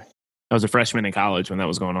 Yeah. I was a freshman in college when that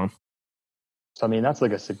was going on. So, I mean, that's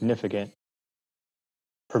like a significant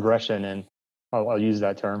progression, and I'll use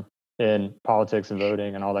that term, in politics and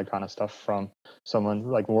voting and all that kind of stuff from someone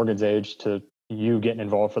like Morgan's age to you getting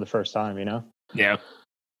involved for the first time, you know? Yeah.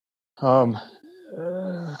 I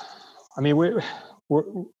mean, where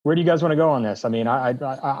do you guys want to go on this? I mean, I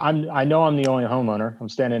know I'm the only homeowner. I'm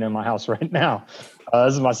standing in my house right now.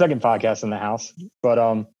 This is my second podcast in the house,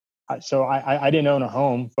 but so I didn't own a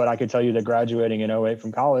home, but I could tell you that graduating in 08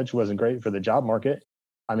 from college wasn't great for the job market.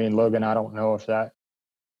 I mean, Logan, I don't know if that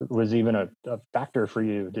was even a factor for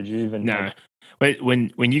you. Did you even? No. But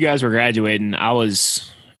when you guys were graduating, I was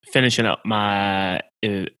finishing up my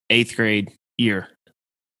 8th grade year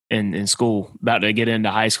in school, about to get into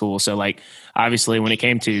high school. So like, obviously when it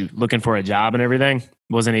came to looking for a job and everything,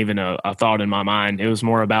 wasn't even a thought in my mind. It was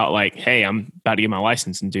more about like, hey, I'm about to get my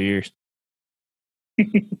license in 2 years.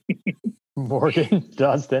 Morgan,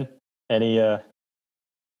 Dustin,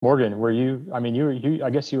 Morgan, were you, I mean, I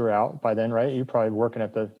guess you were out by then, right? You were probably working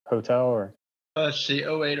at the hotel or? See,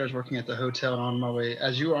 08, I was working at the hotel and on my way,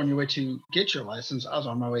 as you were on your way to get your license, I was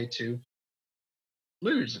on my way to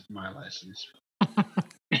lose my license.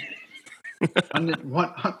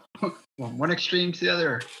 One extreme to the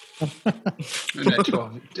other in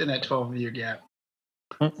that 12-year gap.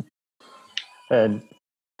 And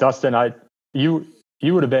Dustin, you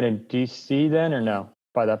would have been in DC then, or no,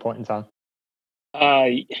 by that point in time?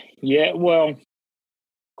 Yeah, well,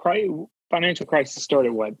 financial crisis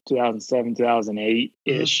started 2007, 2008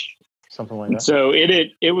 ish, something like that. So it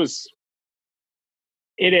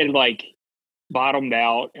had like bottomed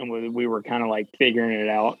out, and we were kind of like figuring it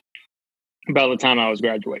out by the time I was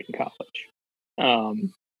graduating college.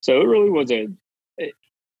 So it really was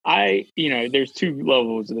there's two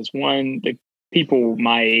levels of this. One, the people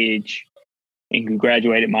my age and who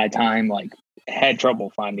graduated my time like had trouble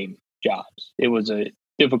finding jobs. It was a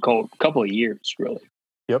difficult couple of years, really.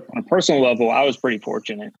 Yep. On a personal level, I was pretty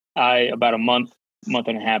fortunate. About a month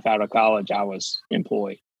and a half out of college, I was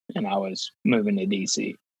employed, and I was moving to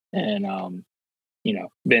DC, and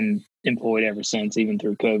been employed ever since, even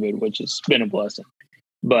through COVID, which has been a blessing.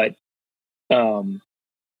 But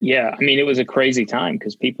yeah, I mean, it was a crazy time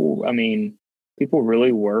because people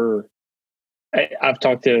really were. I've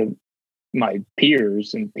talked to my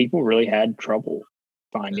peers, and people really had trouble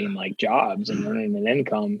finding like jobs and earning an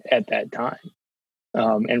income at that time.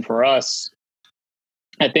 And for us,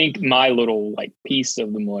 I think my little like piece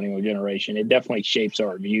of the millennial generation, it definitely shapes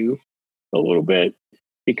our view a little bit,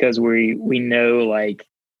 because we know like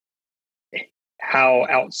how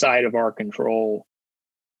outside of our control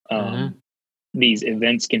these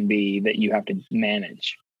events can be that you have to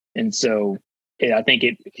manage. And so I think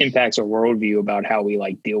it impacts our worldview about how we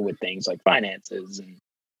like deal with things like finances and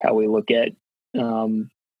how we look at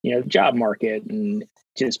the job market and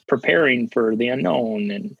just preparing for the unknown.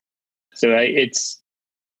 And so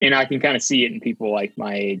and I can kind of see it in people like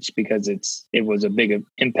my age, because it was a big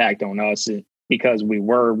impact on us because we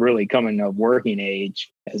were really coming of working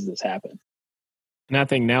age as this happened. And I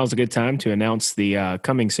think now is a good time to announce the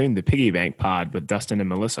coming soon, the Piggy Bank Pod with Dustin and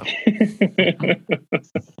Melissa.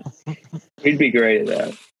 We'd be great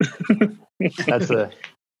at that.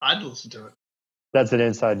 I'd listen to it. That's an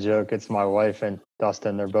inside joke. It's my wife and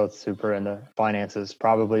Dustin. They're both super into finances,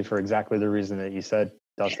 probably for exactly the reason that you said,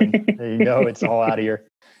 Dustin. It's all out of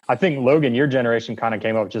I think, Logan, your generation kind of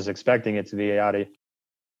came up just expecting it to be out of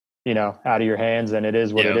your hands, and it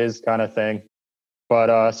is what it is kind of thing.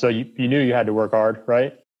 But so you knew you had to work hard,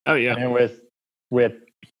 right? Oh yeah. And with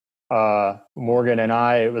Morgan and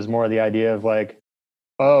I, it was more the idea of like,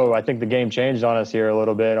 oh, I think the game changed on us here a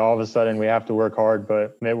little bit. All of a sudden, we have to work hard,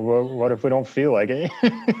 but maybe what if we don't feel like it?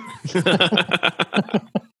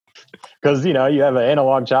 Because you have an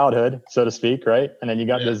analog childhood, so to speak, right? And then you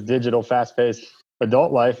got this digital, fast-paced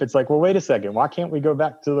adult life. It's like, well, wait a second. Why can't we go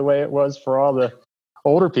back to the way it was for all the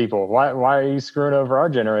older people? Why are you screwing over our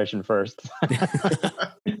generation first?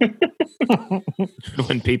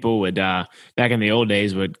 When people would back in the old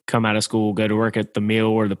days would come out of school, go to work at the mill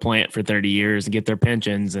or the plant for 30 years and get their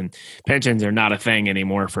pensions, and pensions are not a thing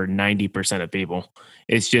anymore for 90% of people.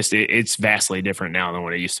 It's just it's vastly different now than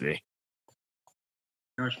what it used to be.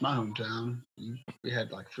 It's my hometown. We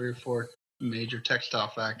had like 3 or 4 major textile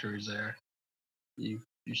factories there. You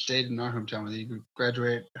stayed in our hometown, whether you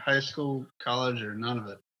graduate high school, college, or none of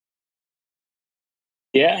it.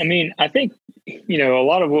 Yeah, I mean, I think a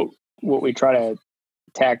lot of what we try to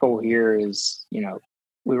tackle here is,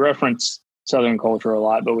 we reference Southern culture a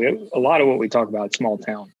lot, but a lot of what we talk about is small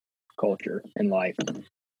town culture and life.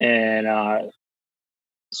 And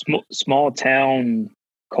small town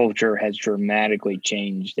culture has dramatically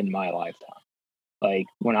changed in my lifetime. Like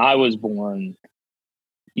when I was born,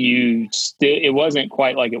 it wasn't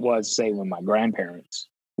quite like it was, say, when my grandparents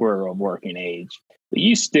were of working age, but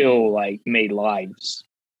you still like made lives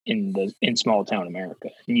in small town America.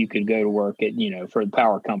 And you could go to work at, for the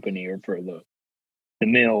power company or for the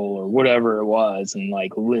mill or whatever it was and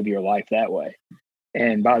like live your life that way.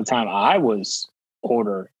 And by the time I was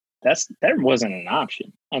older, that wasn't an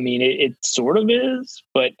option. I mean, it sort of is,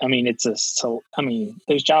 but I mean,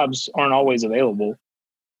 those jobs aren't always available.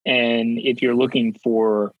 And if you're looking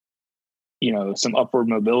for, some upward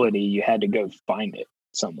mobility, you had to go find it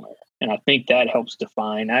somewhere. And I think that helps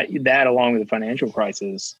define that along with the financial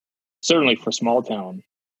crisis, certainly for small town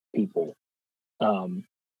people,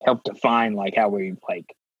 helped define like how we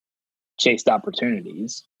like chased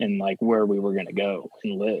opportunities and like where we were going to go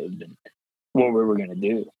and live and what we were going to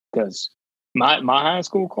do. Because my high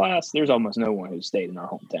school class, there's almost no one who stayed in our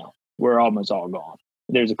hometown. We're almost all gone.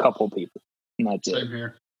 There's a couple people, and that's Same it.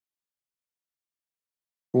 Here.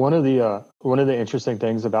 One of the interesting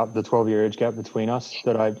things about the 12-year age gap between us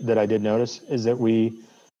that I did notice is that we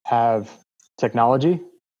have technology,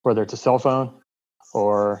 whether it's a cell phone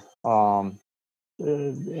or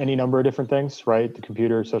any number of different things, right? The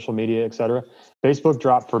computer, social media, etc. Facebook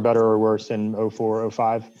dropped for better or worse in 04,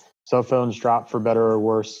 05. Cell phones dropped for better or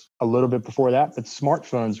worse a little bit before that, but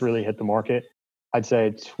smartphones really hit the market, I'd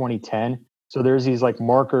say 2010. So there's these like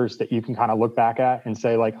markers that you can kind of look back at and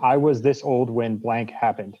say like, I was this old when blank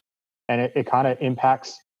happened. And it kind of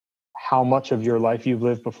impacts how much of your life you've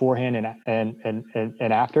lived beforehand and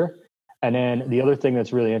after. And then the other thing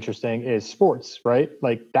that's really interesting is sports, right?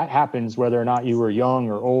 Like that happens whether or not you were young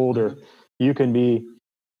or old, or you can be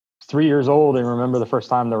 3 years old and remember the first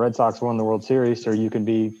time the Red Sox won the World Series, or you can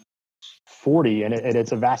be 40 and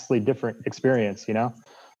it's a vastly different experience,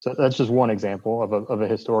 So that's just one example of a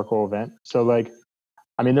historical event. So like,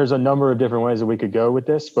 I mean, there's a number of different ways that we could go with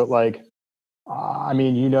this, but like, I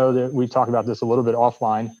mean, that we've talked about this a little bit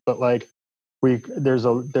offline, but like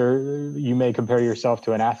you may compare yourself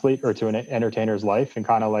to an athlete or to an entertainer's life and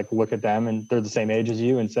kind of like look at them and they're the same age as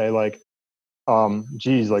you and say like,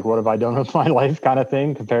 geez, like what have I done with my life kind of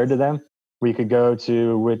thing compared to them. We could go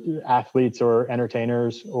to with athletes or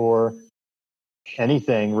entertainers or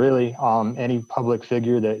anything really, any public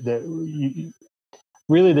figure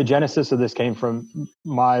really the genesis of this came from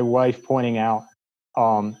my wife pointing out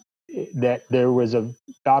that there was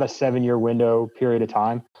about a 7-year window period of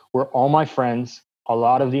time where all my friends, a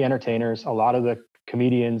lot of the entertainers, a lot of the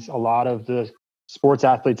comedians, a lot of the sports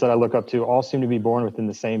athletes that I look up to all seem to be born within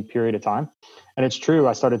the same period of time. And it's true.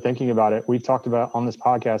 I started thinking about it. We've talked about on this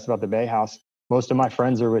podcast about the Bay House. Most of my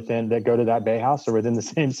friends that go to that Bay House are within the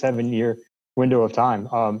same 7-year window of time,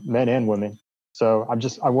 men and women. So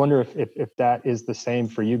I wonder if that is the same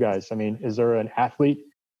for you guys. I mean, is there an athlete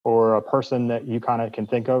or a person that you kind of can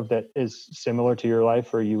think of that is similar to your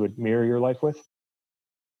life or you would mirror your life with?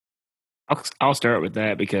 I'll start with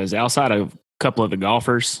that because outside of a couple of the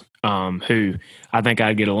golfers who I think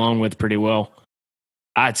I'd get along with pretty well,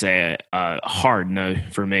 I'd say a hard no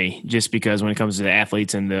for me, just because when it comes to the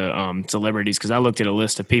athletes and the celebrities, because I looked at a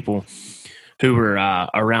list of people who were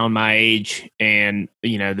around my age, and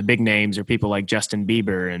the big names are people like Justin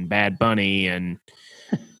Bieber and Bad Bunny and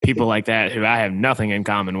people like that who I have nothing in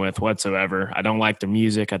common with whatsoever. I don't like their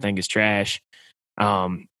music. I think it's trash.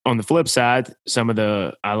 On the flip side,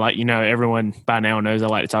 everyone by now knows I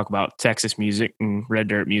like to talk about Texas music and red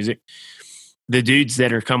dirt music. the dudes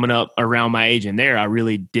that are coming up around my age and there, I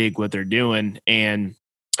really dig what they're doing. And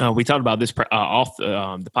we talked about this off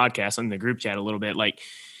the podcast on the group chat a little bit. Like,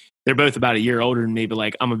 they're both about a year older than me, but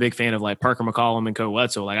like, I'm a big fan of like Parker McCollum and Koe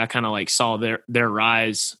Wetzel. Like, I kind of like saw their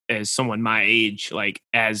rise as someone my age, like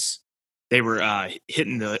as they were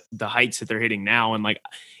hitting the heights that they're hitting now. And like,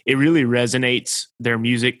 it really resonates their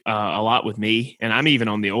music a lot with me. And I'm even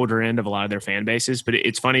on the older end of a lot of their fan bases, but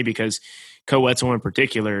it's funny because Koe Wetzel in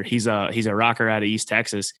particular, he's a rocker out of East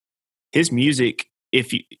Texas. His music,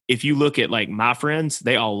 if you look at like my friends,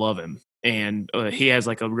 they all love him. And he has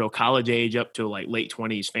like a real college age up to like late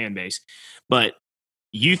 20s fan base. But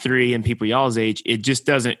you three and people y'all's age, it just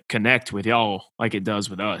doesn't connect with y'all like it does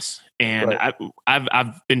with us. And right.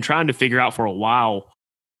 I've been trying to figure out for a while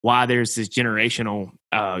why there's this generational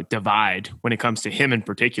divide when it comes to him in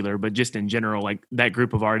particular, but just in general, like that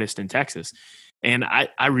group of artists in Texas. And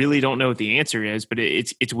I really don't know what the answer is, but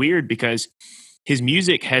it's weird because his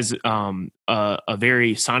music has a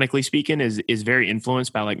very sonically speaking is very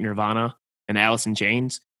influenced by like Nirvana and Alice in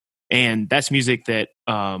Chains, and that's music that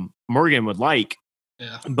Morgan would like.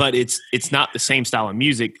 Yeah. But it's not the same style of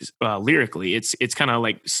music lyrically. It's kind of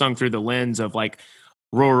like sung through the lens of like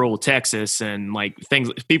rural Texas and like things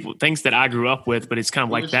that I grew up with. But it's kind of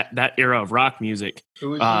like that era of rock music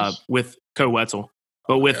with Koe Wetzel,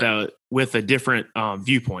 but with a different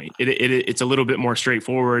viewpoint. It's a little bit more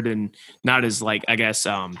straightforward and not as like, I guess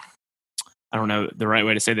I don't know the right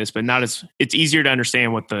way to say this, but not as, it's easier to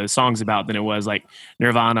understand what the song's about than it was like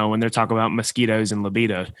Nirvana when they're talking about mosquitoes and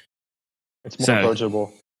libido. It's more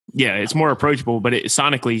approachable. Yeah, it's more approachable, but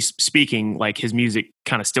sonically speaking, like his music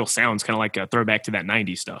kind of still sounds kind of like a throwback to that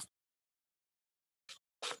 90s stuff.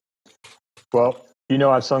 Well,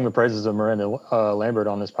 I've sung the praises of Miranda Lambert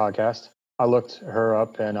on this podcast. I looked her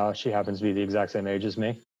up, and she happens to be the exact same age as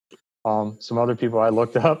me. Some other people I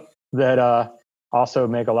looked up that also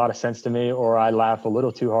make a lot of sense to me, or I laugh a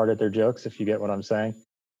little too hard at their jokes, if you get what I'm saying,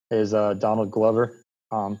 is Donald Glover.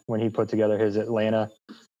 When he put together his Atlanta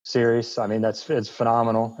series, I mean, it's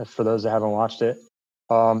phenomenal for those that haven't watched it.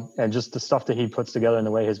 And just the stuff that he puts together and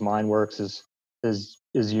the way his mind works is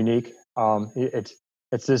unique.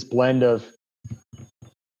 It's this blend of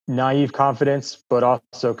naive confidence, but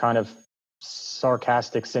also kind of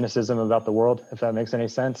sarcastic cynicism about the world, if that makes any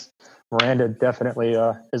sense. Miranda definitely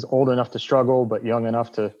is old enough to struggle, but young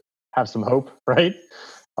enough to have some hope, right?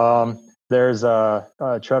 There's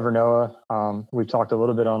Trevor Noah. We've talked a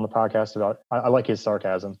little bit on the podcast about, I like his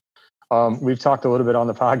sarcasm. We've talked a little bit on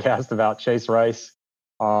the podcast about Chase Rice.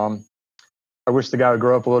 I wish the guy would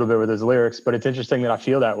grow up a little bit with his lyrics, but it's interesting that I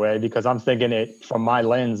feel that way because I'm thinking it from my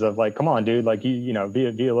lens of like, come on, dude, like you know, be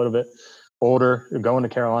a little bit older, going to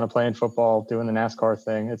Carolina, playing football, doing the NASCAR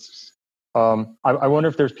thing. It's, I wonder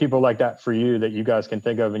if there's people like that for you that you guys can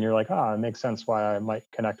think of and you're like, it makes sense why I might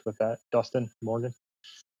connect with that. Dustin, Morgan?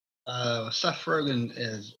 Seth Rogen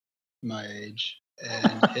is my age,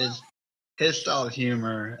 and his style of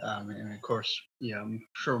humor, and of course, I'm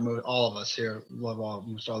sure all of us here love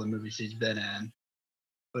almost all the movies he's been in,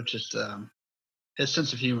 but just his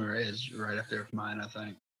sense of humor is right up there with mine, I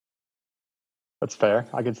think. That's fair.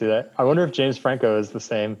 I can see that. I wonder if James Franco is the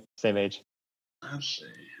same age. Let's see.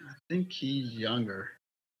 I think he's younger.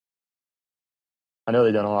 I know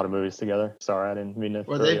they've done a lot of movies together. Sorry, I didn't mean to.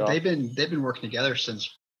 Well, they've been working together since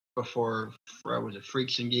before. Was it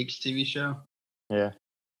Freaks and Geeks TV show? Yeah.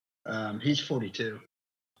 He's 42.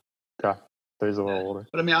 Okay, so he's a little older.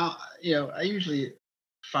 But I mean, I usually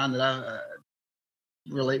find that I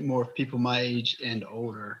relate more with people my age and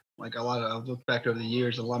older. Like I've looked back over the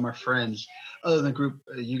years, a lot of my friends, other than the group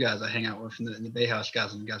you guys I hang out with in the Bay House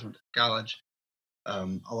guys and the guys went to college, a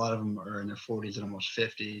lot of them are in their 40s and almost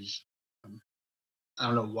 50s. I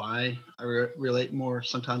don't know why I relate more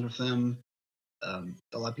sometimes with them. A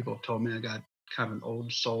lot of people have told me I got kind of an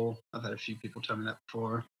old soul. I've had a few people tell me that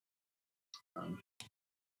before.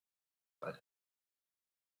 But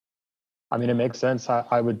I mean, it makes sense.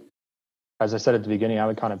 I would, as I said at the beginning, I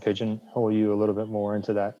would kind of pigeonhole you a little bit more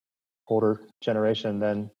into that older generation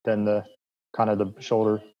than the kind of the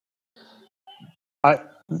shoulder.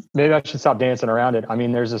 Maybe I should stop dancing around it. I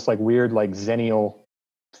mean, there's this like weird like Xennial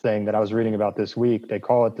thing that I was reading about this week. They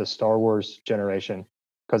call it the Star Wars generation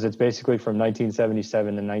because it's basically from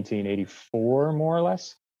 1977 to 1984, more or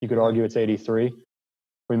less. You could argue it's 83.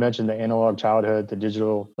 We mentioned the analog childhood, the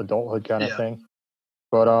digital adulthood kind of thing.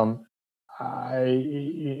 But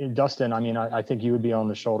Dustin, I mean, I think you would be on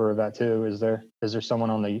the shoulder of that too. Is there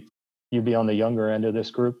someone you'd be on the younger end of this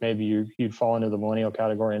group? Maybe you'd fall into the millennial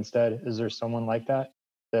category instead. Is there someone like that?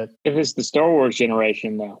 If it's the Star Wars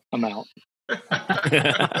generation, though, I'm out.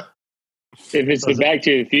 If it's the Back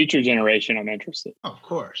to the Future generation, I'm interested. Of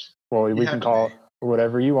course. Well, we can call it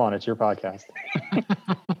whatever you want. It's your podcast.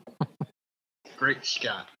 Great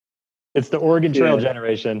Scott. It's the Oregon Trail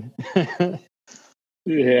generation.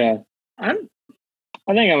 Yeah. I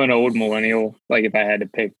think I'm an old millennial, like if I had to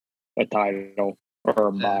pick a title or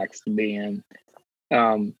a box to be in.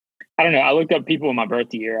 I don't know. I looked up people in my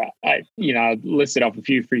birthday year. I listed off a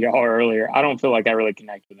few for y'all earlier. I don't feel like I really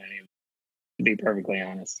connect with any of them, to be perfectly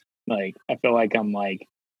honest. Like, I feel like I'm like,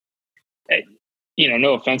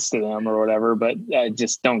 no offense to them or whatever, but I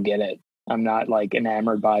just don't get it. I'm not like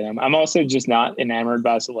enamored by them. I'm also just not enamored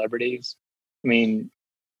by celebrities. I mean,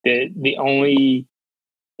 the only,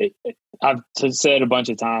 I've said a bunch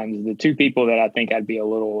of times, the two people that I think I'd be a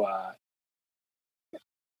little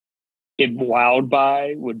wowed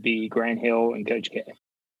by would be Grant Hill and Coach K.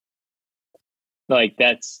 Like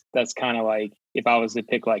that's kind of like, if I was to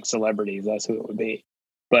pick like celebrities, that's who it would be.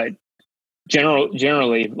 But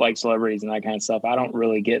generally like celebrities and that kind of stuff, I don't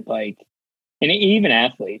really get like, and even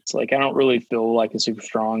athletes, like I don't really feel like a super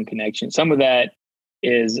strong connection. Some of that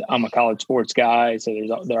is I'm a college sports guy, so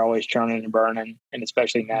they're always churning and burning, and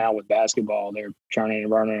especially now with basketball, they're churning and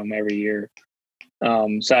burning them every year.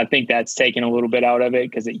 So I think that's taken a little bit out of it,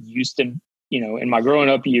 because it used to, in my growing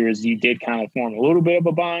up years, you did kind of form a little bit of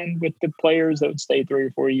a bond with the players that would stay 3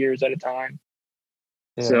 or 4 years at a time.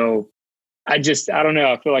 Yeah. So I don't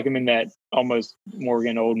know. I feel like I'm in that almost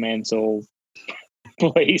Morgan old man soul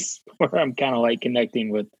place where I'm kind of like connecting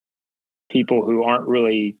with people who aren't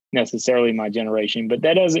really necessarily my generation. But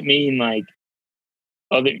that doesn't mean like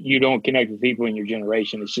you don't connect with people in your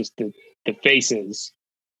generation. It's just the faces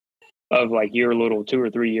of like your little 2 or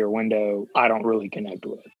 3 year window I don't really connect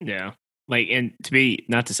with. Yeah. Like, and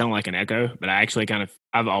not to sound like an echo, but I actually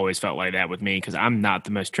I've always felt like that with me, because I'm not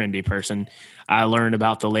the most trendy person. I learned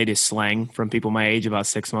about the latest slang from people my age about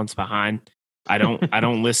 6 months behind. I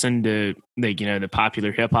don't listen to the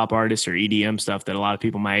popular hip hop artists or EDM stuff that a lot of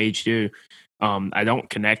people my age do. I don't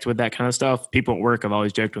connect with that kind of stuff. People at work have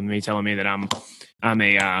always joked with me, telling me that I'm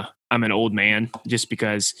an old man, just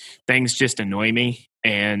because things just annoy me,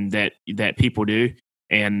 and that people do,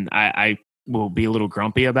 and I will be a little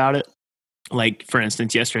grumpy about it. Like, for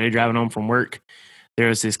instance, yesterday driving home from work, there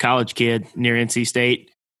was this college kid near NC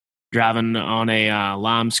State driving on a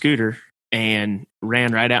Lime scooter and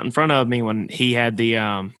ran right out in front of me when he had he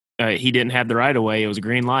didn't have the right of way. It was a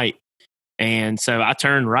green light. And so I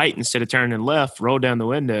turned right instead of turning left, rolled down the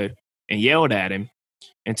window and yelled at him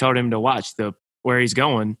and told him to watch where he's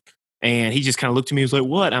going. And he just kind of looked at me and was like,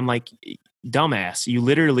 "What?" I'm like, "Dumbass,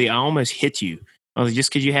 I almost hit you. I was just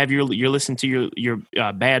because you have you're listening to your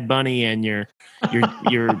Bad Bunny and your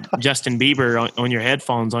Justin Bieber on your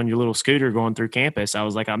headphones on your little scooter going through campus." I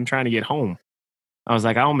was like, "I'm trying to get home." I was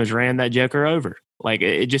like, I almost ran that joker over. Like,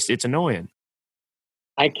 it's annoying.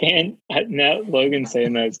 Now Logan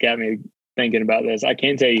saying that's got me thinking about this. I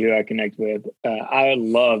can't tell you who I connect with. I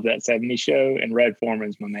love that 70s show, and Red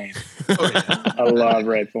Foreman's my man. Oh, yeah. I love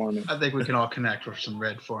Red Foreman. I think we can all connect with some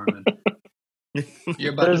Red Foreman.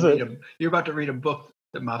 You're about to read a book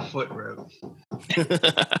that my foot wrote.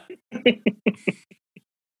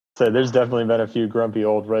 So there's definitely been a few grumpy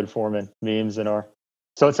old Red Foreman memes in our.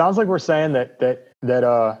 So it sounds like we're saying that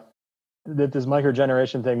this micro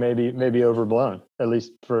generation thing may be overblown, at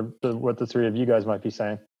least for what the three of you guys might be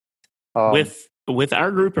saying. With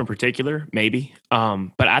our group in particular, maybe.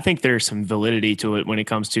 But I think there's some validity to it when it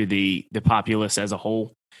comes to the populace as a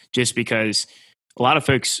whole, just because a lot of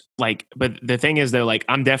folks but the thing is though, like,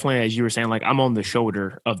 I'm definitely, as you were saying, like, I'm on the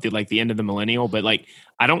shoulder of the end of the millennial, but like,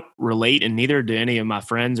 I don't relate, and neither do any of my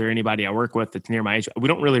friends or anybody I work with that's near my age. We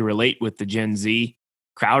don't really relate with the Gen Z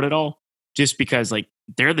crowd at all, just because like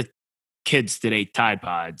they're the kids that ate Tide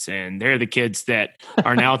Pods, and they're the kids that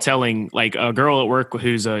are now telling, like, a girl at work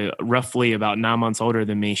who's roughly about 9 months older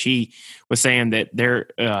than me. She was saying that they're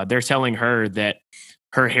telling her that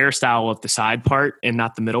her hairstyle of the side part and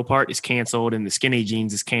not the middle part is canceled, and the skinny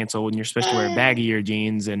jeans is canceled, and you're supposed to wear baggier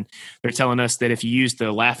jeans. And they're telling us that if you use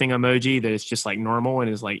the laughing emoji, that it's just like normal and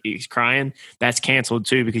is like he's crying, that's canceled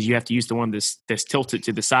too, because you have to use the one that's tilted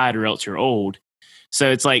to the side or else you're old.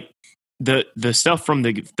 So it's like the stuff from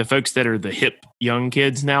the folks that are the hip young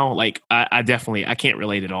kids now, like I can't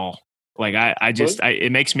relate at all. Like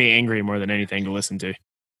it makes me angry more than anything to listen to.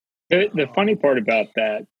 The funny part about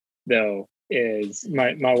that though is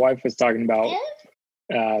my wife was talking about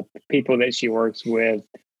people that she works with,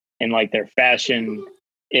 and like their fashion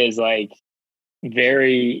is like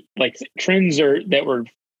very like trends that were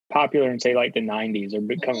popular in say like the 90s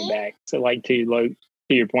are coming back. So like to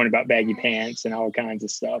your point about baggy pants and all kinds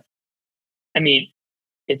of stuff. I mean,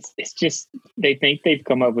 it's just they think they've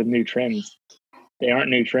come up with new trends. They aren't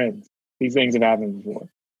new trends. These things have happened before.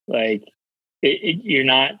 Like you're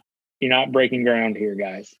not breaking ground here,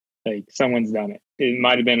 guys. Like someone's done it. It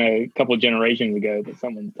might have been a couple of generations ago, but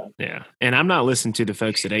someone's done it. Yeah. And I'm not listening to the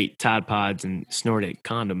folks that ate Tide Pods and snorted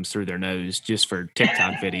condoms through their nose just for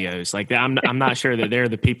TikTok videos. Like I'm not sure that they're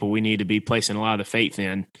the people we need to be placing a lot of faith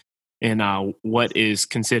in what is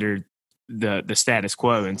considered the status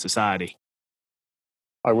quo in society.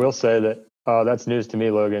 I will say that that's news to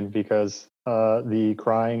me, Logan, because the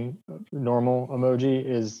crying normal emoji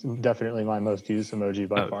is definitely my most used emoji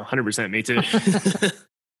by far. 100%, me too.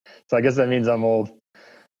 So I guess that means I'm old.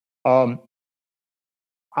 I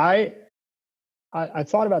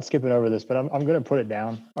thought about skipping over this, but I'm going to put it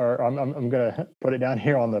down, or I'm going to put it down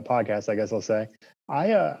here on the podcast. I guess I'll say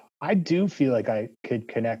I do feel like I could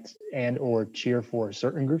connect and or cheer for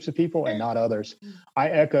certain groups of people and not others. I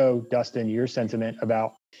echo, Dustin, your sentiment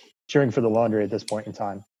about cheering for the laundry at this point in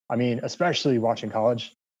time. I mean, especially watching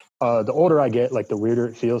college. The older I get, like the weirder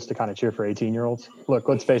it feels to kind of cheer for 18-year-olds. Look,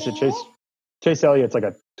 let's face it, Chase Elliott's like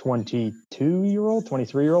a 22-year-old,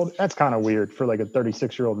 23-year-old. That's kind of weird for like a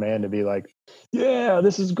 36-year-old man to be like, yeah,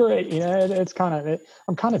 this is great. You know,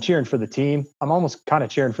 I'm kind of cheering for the team. I'm almost kind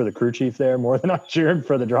of cheering for the crew chief there more than I'm cheering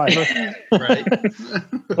for the driver. Right.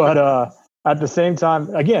 But at the same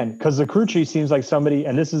time, again, because the crew chief seems like somebody,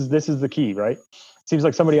 and this is the key, right? Seems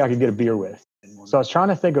like somebody I could get a beer with. So I was trying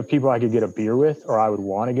to think of people I could get a beer with, or I would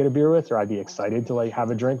want to get a beer with, or I'd be excited to like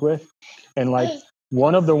have a drink with. And like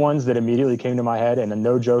one of the ones that immediately came to my head, and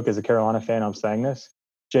no joke, as a Carolina fan, I'm saying this,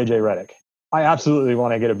 JJ Redick. I absolutely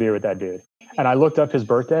want to get a beer with that dude. And I looked up his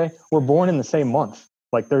birthday. We're born in the same month.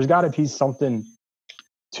 Like there's got to be something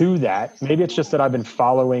to that. Maybe it's just that I've been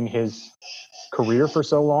following his career for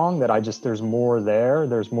so long that there's more there.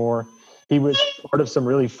 There's more. He was part of some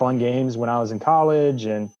really fun games when I was in college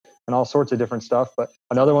and all sorts of different stuff. But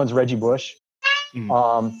another one's Reggie Bush.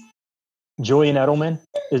 Julian Edelman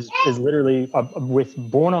is literally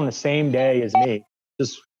born on the same day as me,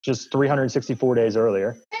 just 364 days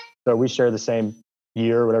earlier. So we share the same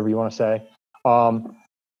year, whatever you want to say.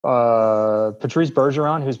 Patrice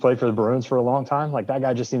Bergeron, who's played for the Bruins for a long time, like that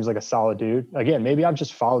guy just seems like a solid dude. Again, maybe I've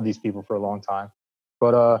just followed these people for a long time.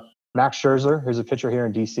 But Max Scherzer, who's a pitcher here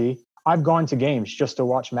in DC, I've gone to games just to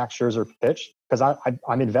watch Max Scherzer pitch because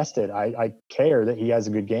I'm invested. I care that he has a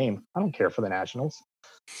good game. I don't care for the Nationals.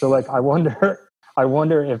 So like, I wonder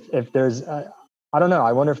if there's, I don't know.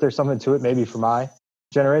 I wonder if there's something to it maybe for my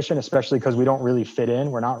generation, especially because we don't really fit in.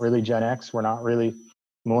 We're not really Gen X. We're not really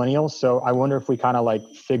millennials. So I wonder if we kind of like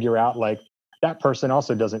figure out like that person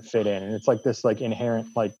also doesn't fit in. And it's like this like inherent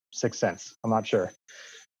like sixth sense. I'm not sure.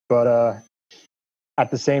 But at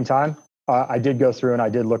the same time, I did go through and I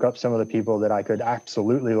did look up some of the people that I could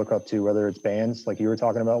absolutely look up to, whether it's bands like you were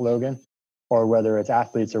talking about, Logan, or whether it's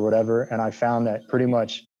athletes or whatever. And I found that pretty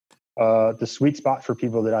much the sweet spot for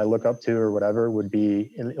people that I look up to or whatever would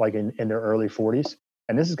be in their early 40s.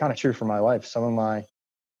 And this is kind of true for my life. Some of my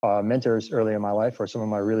mentors early in my life, or some of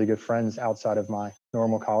my really good friends outside of my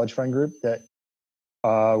normal college friend group that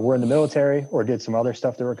were in the military or did some other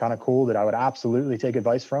stuff that were kind of cool that I would absolutely take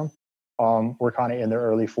advice from, were kind of in their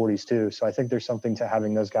early 40s too. So I think there's something to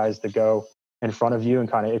having those guys that go in front of you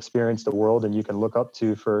and kind of experience the world and you can look up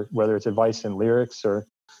to for whether it's advice in lyrics or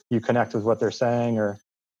you connect with what they're saying. Or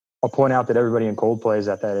I'll point out that everybody in Coldplay is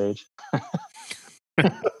at that age.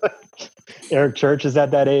 Eric Church is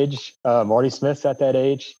at that age. Marty Smith's at that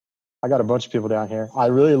age. I got a bunch of people down here. I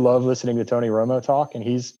really love listening to Tony Romo talk, and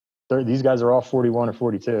these guys are all 41 or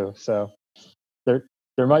 42. So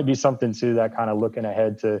there might be something to that kind of looking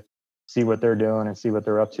ahead to see what they're doing and see what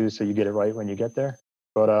they're up to, so you get it right when you get there.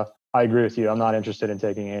 But I agree with you. I'm not interested in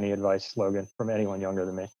taking any advice, Logan, from anyone younger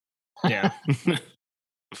than me. Yeah.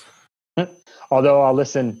 Although I'll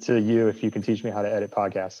listen to you if you can teach me how to edit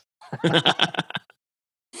podcasts.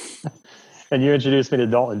 And you introduced me to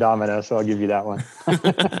Dalton Domino, so I'll give you that one.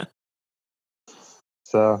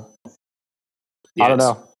 So yes. I don't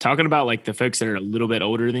know. Talking about like the folks that are a little bit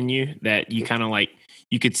older than you that you kind of like,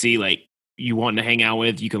 you could see like you wanting to hang out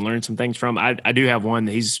with, you can learn some things from. I do have one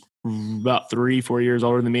that he's about 3-4 years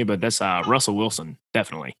older than me, but that's Russell Wilson.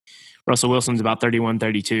 Definitely. Russell Wilson's about 31,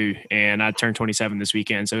 32, and I turned 27 this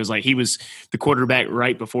weekend. So it was like he was the quarterback at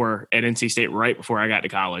NC State right before I got to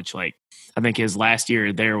college. Like I think his last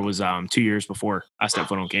year there was 2 years before I stepped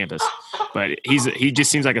foot on campus. But he just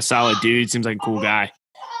seems like a solid dude, seems like a cool guy.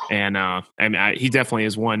 And he definitely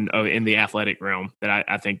is one in the athletic realm that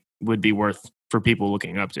I think would be worth for people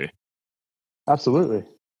looking up to. Absolutely.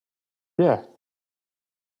 Yeah.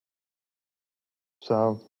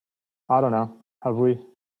 So I don't know.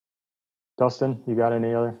 Dustin, you got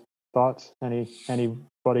any other thoughts?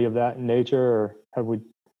 Anybody of that nature, or have we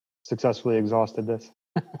successfully exhausted this?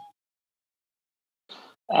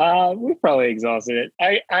 We've probably exhausted it.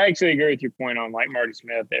 I actually agree with your point on like Marty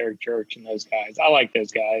Smith, Eric Church, and those guys. I like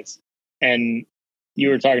those guys. And you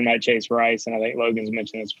were talking about Chase Rice, and I think Logan's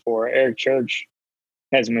mentioned this before. Eric Church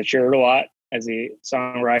has matured a lot as a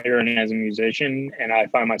songwriter and as a musician, and I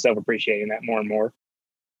find myself appreciating that more and more.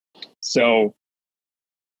 So,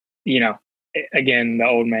 again, the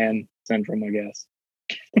old man syndrome, I guess.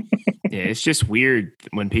 Yeah, it's just weird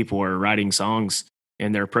when people are writing songs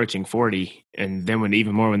and they're approaching 40, and then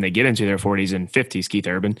even more when they get into their 40s and 50s, Keith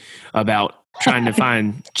Urban, about trying to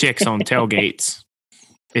find chicks on tailgates.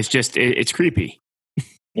 It's just, it's creepy.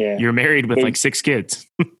 Yeah. You're married with like 6 kids.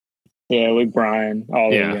 Yeah, Luke Bryan,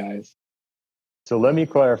 all those guys. So let me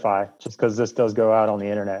clarify, just because this does go out on the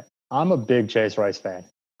internet. I'm a big Chase Rice fan.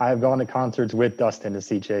 I have gone to concerts with Dustin to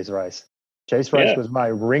see Chase Rice. Chase Rice was my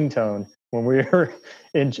ringtone when we were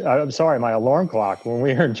my alarm clock when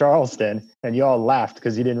we were in Charleston, and y'all laughed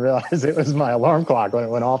because you didn't realize it was my alarm clock when it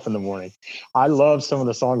went off in the morning. I love some of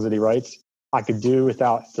the songs that he writes. I could do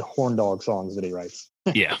without the horn dog songs that he writes.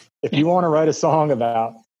 Yeah. If you want to write a song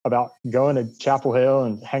about going to Chapel Hill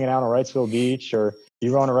and hanging out on Wrightsville Beach, or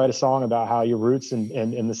you want to write a song about how your roots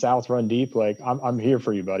in the South run deep, like I'm here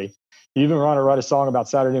for you, buddy. You even want to write a song about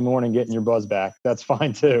Saturday morning getting your buzz back. That's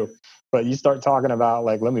fine too. But you start talking about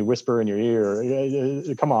like, let me whisper in your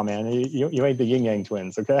ear. Come on, man. You ain't the Yin Yang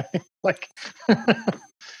Twins, okay? Like,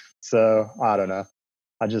 so I don't know.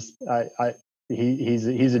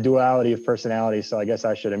 He's a duality of personality, so I guess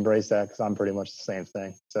I should embrace that because I'm pretty much the same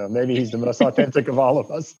thing. So maybe he's the most authentic of all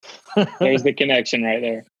of us. There's the connection right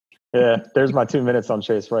there. Yeah, there's my 2 minutes on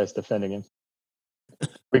Chase Rice defending him.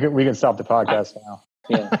 We can stop the podcast now.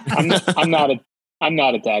 Yeah, I'm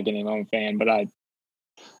not attacking him. I'm a fan, but I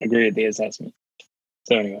agree with the assessment.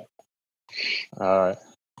 So anyway, all right.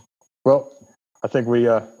 Well, I think we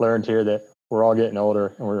learned here that we're all getting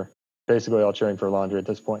older, and we're basically all cheering for Laundry at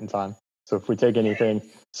this point in time. So if we take anything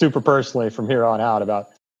super personally from here on out about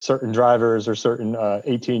certain drivers or certain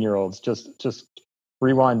 18-year-olds, just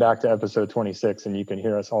rewind back to episode 26, and you can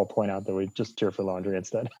hear us all point out that we just cheer for Laundry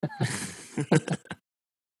instead.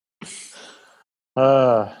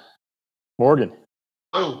 Morgan.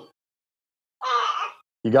 Oh.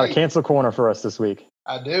 You got a cancel corner for us this week.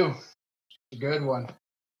 I do. A good one.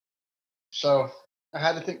 So I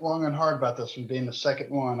had to think long and hard about this one being the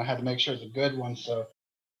second one. I had to make sure it's a good one so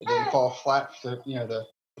it didn't fall flat for the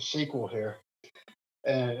sequel here.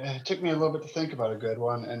 And it took me a little bit to think about a good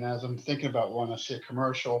one. And as I'm thinking about one, I see a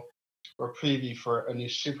commercial or a preview for a new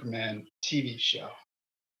Superman TV show.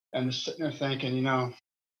 And I'm just sitting there thinking,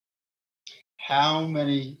 how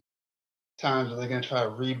many times are they going to try to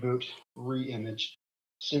reboot, re-image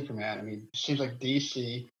Superman? I mean, it seems like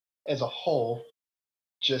DC as a whole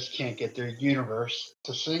just can't get their universe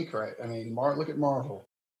to sync right. I mean, look at Marvel.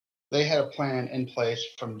 They had a plan in place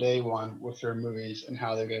from day one with their movies and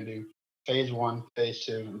how they're going to do phase 1, phase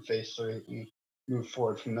 2, and phase 3 and move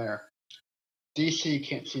forward from there. DC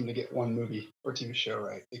can't seem to get one movie or TV show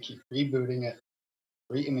right. They keep rebooting it,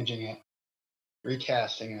 re-imaging it,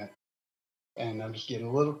 recasting it, and I'm just getting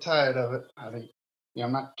a little tired of it. I think,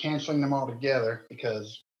 I'm not canceling them all together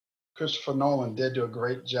because Christopher Nolan did do a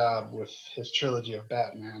great job with his trilogy of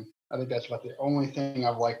Batman. I think that's about the only thing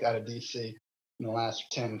I've liked out of DC in the last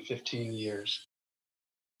 10, 15 years.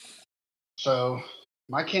 So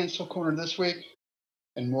my cancel corner this week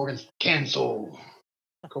and Morgan's cancel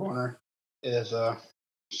corner is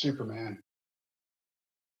Superman.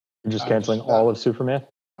 You're just canceling all of Superman?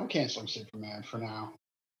 I'm canceling Superman for now.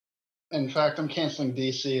 In fact, I'm canceling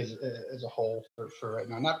DC as a whole for right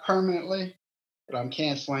now. Not permanently, but I'm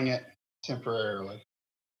canceling it temporarily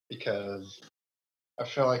because I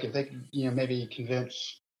feel like if they could, maybe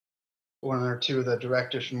convince one or two of the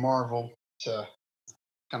directors from Marvel to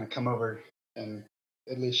kind of come over and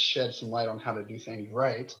at least shed some light on how to do things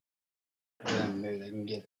right, then maybe they can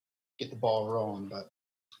get the ball rolling. But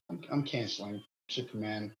I'm canceling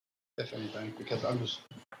Superman, if anything, because I'm just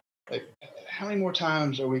like, how many more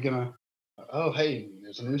times are we gonna? Oh, hey,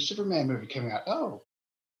 there's a new Superman movie coming out. Oh,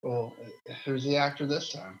 well, who's the actor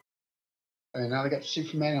this time? I mean, now they got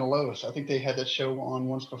Superman and Lois. I think they had that show on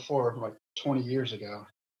once before, like 20 years ago.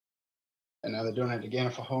 And now they're doing it again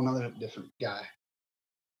for a whole nother different guy.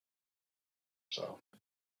 So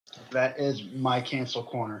that is my cancel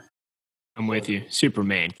corner. I'm with you.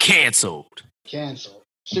 Superman canceled. Canceled.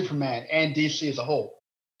 Superman and DC as a whole.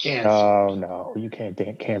 Canceled. Oh, no. You can't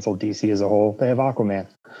cancel DC as a whole. They have Aquaman.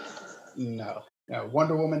 No.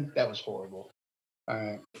 Wonder Woman, that was horrible.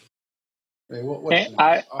 Hey, what's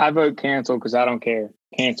I vote cancel because I don't care.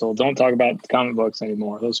 Cancel. Don't talk about comic books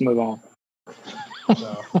anymore. Let's move on.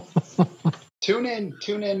 So tune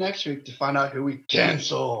in next week to find out who we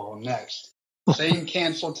cancel next. Same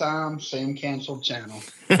cancel time, same cancel channel.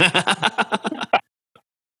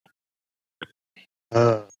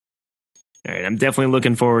 All right, I'm definitely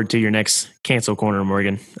looking forward to your next cancel corner,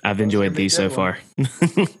 Morgan. I've enjoyed these so far.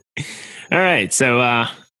 All right, so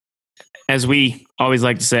as we always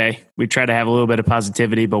like to say, we try to have a little bit of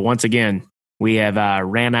positivity, but once again, we have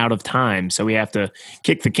ran out of time, so we have to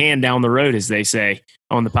kick the can down the road, as they say,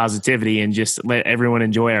 on the positivity, and just let everyone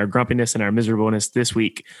enjoy our grumpiness and our miserableness this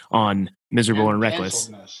week on Miserable and Reckless,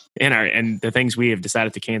 and the things we have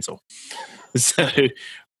decided to cancel. So,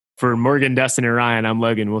 for Morgan, Dustin, and Ryan, I'm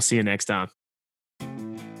Logan. We'll see you next time.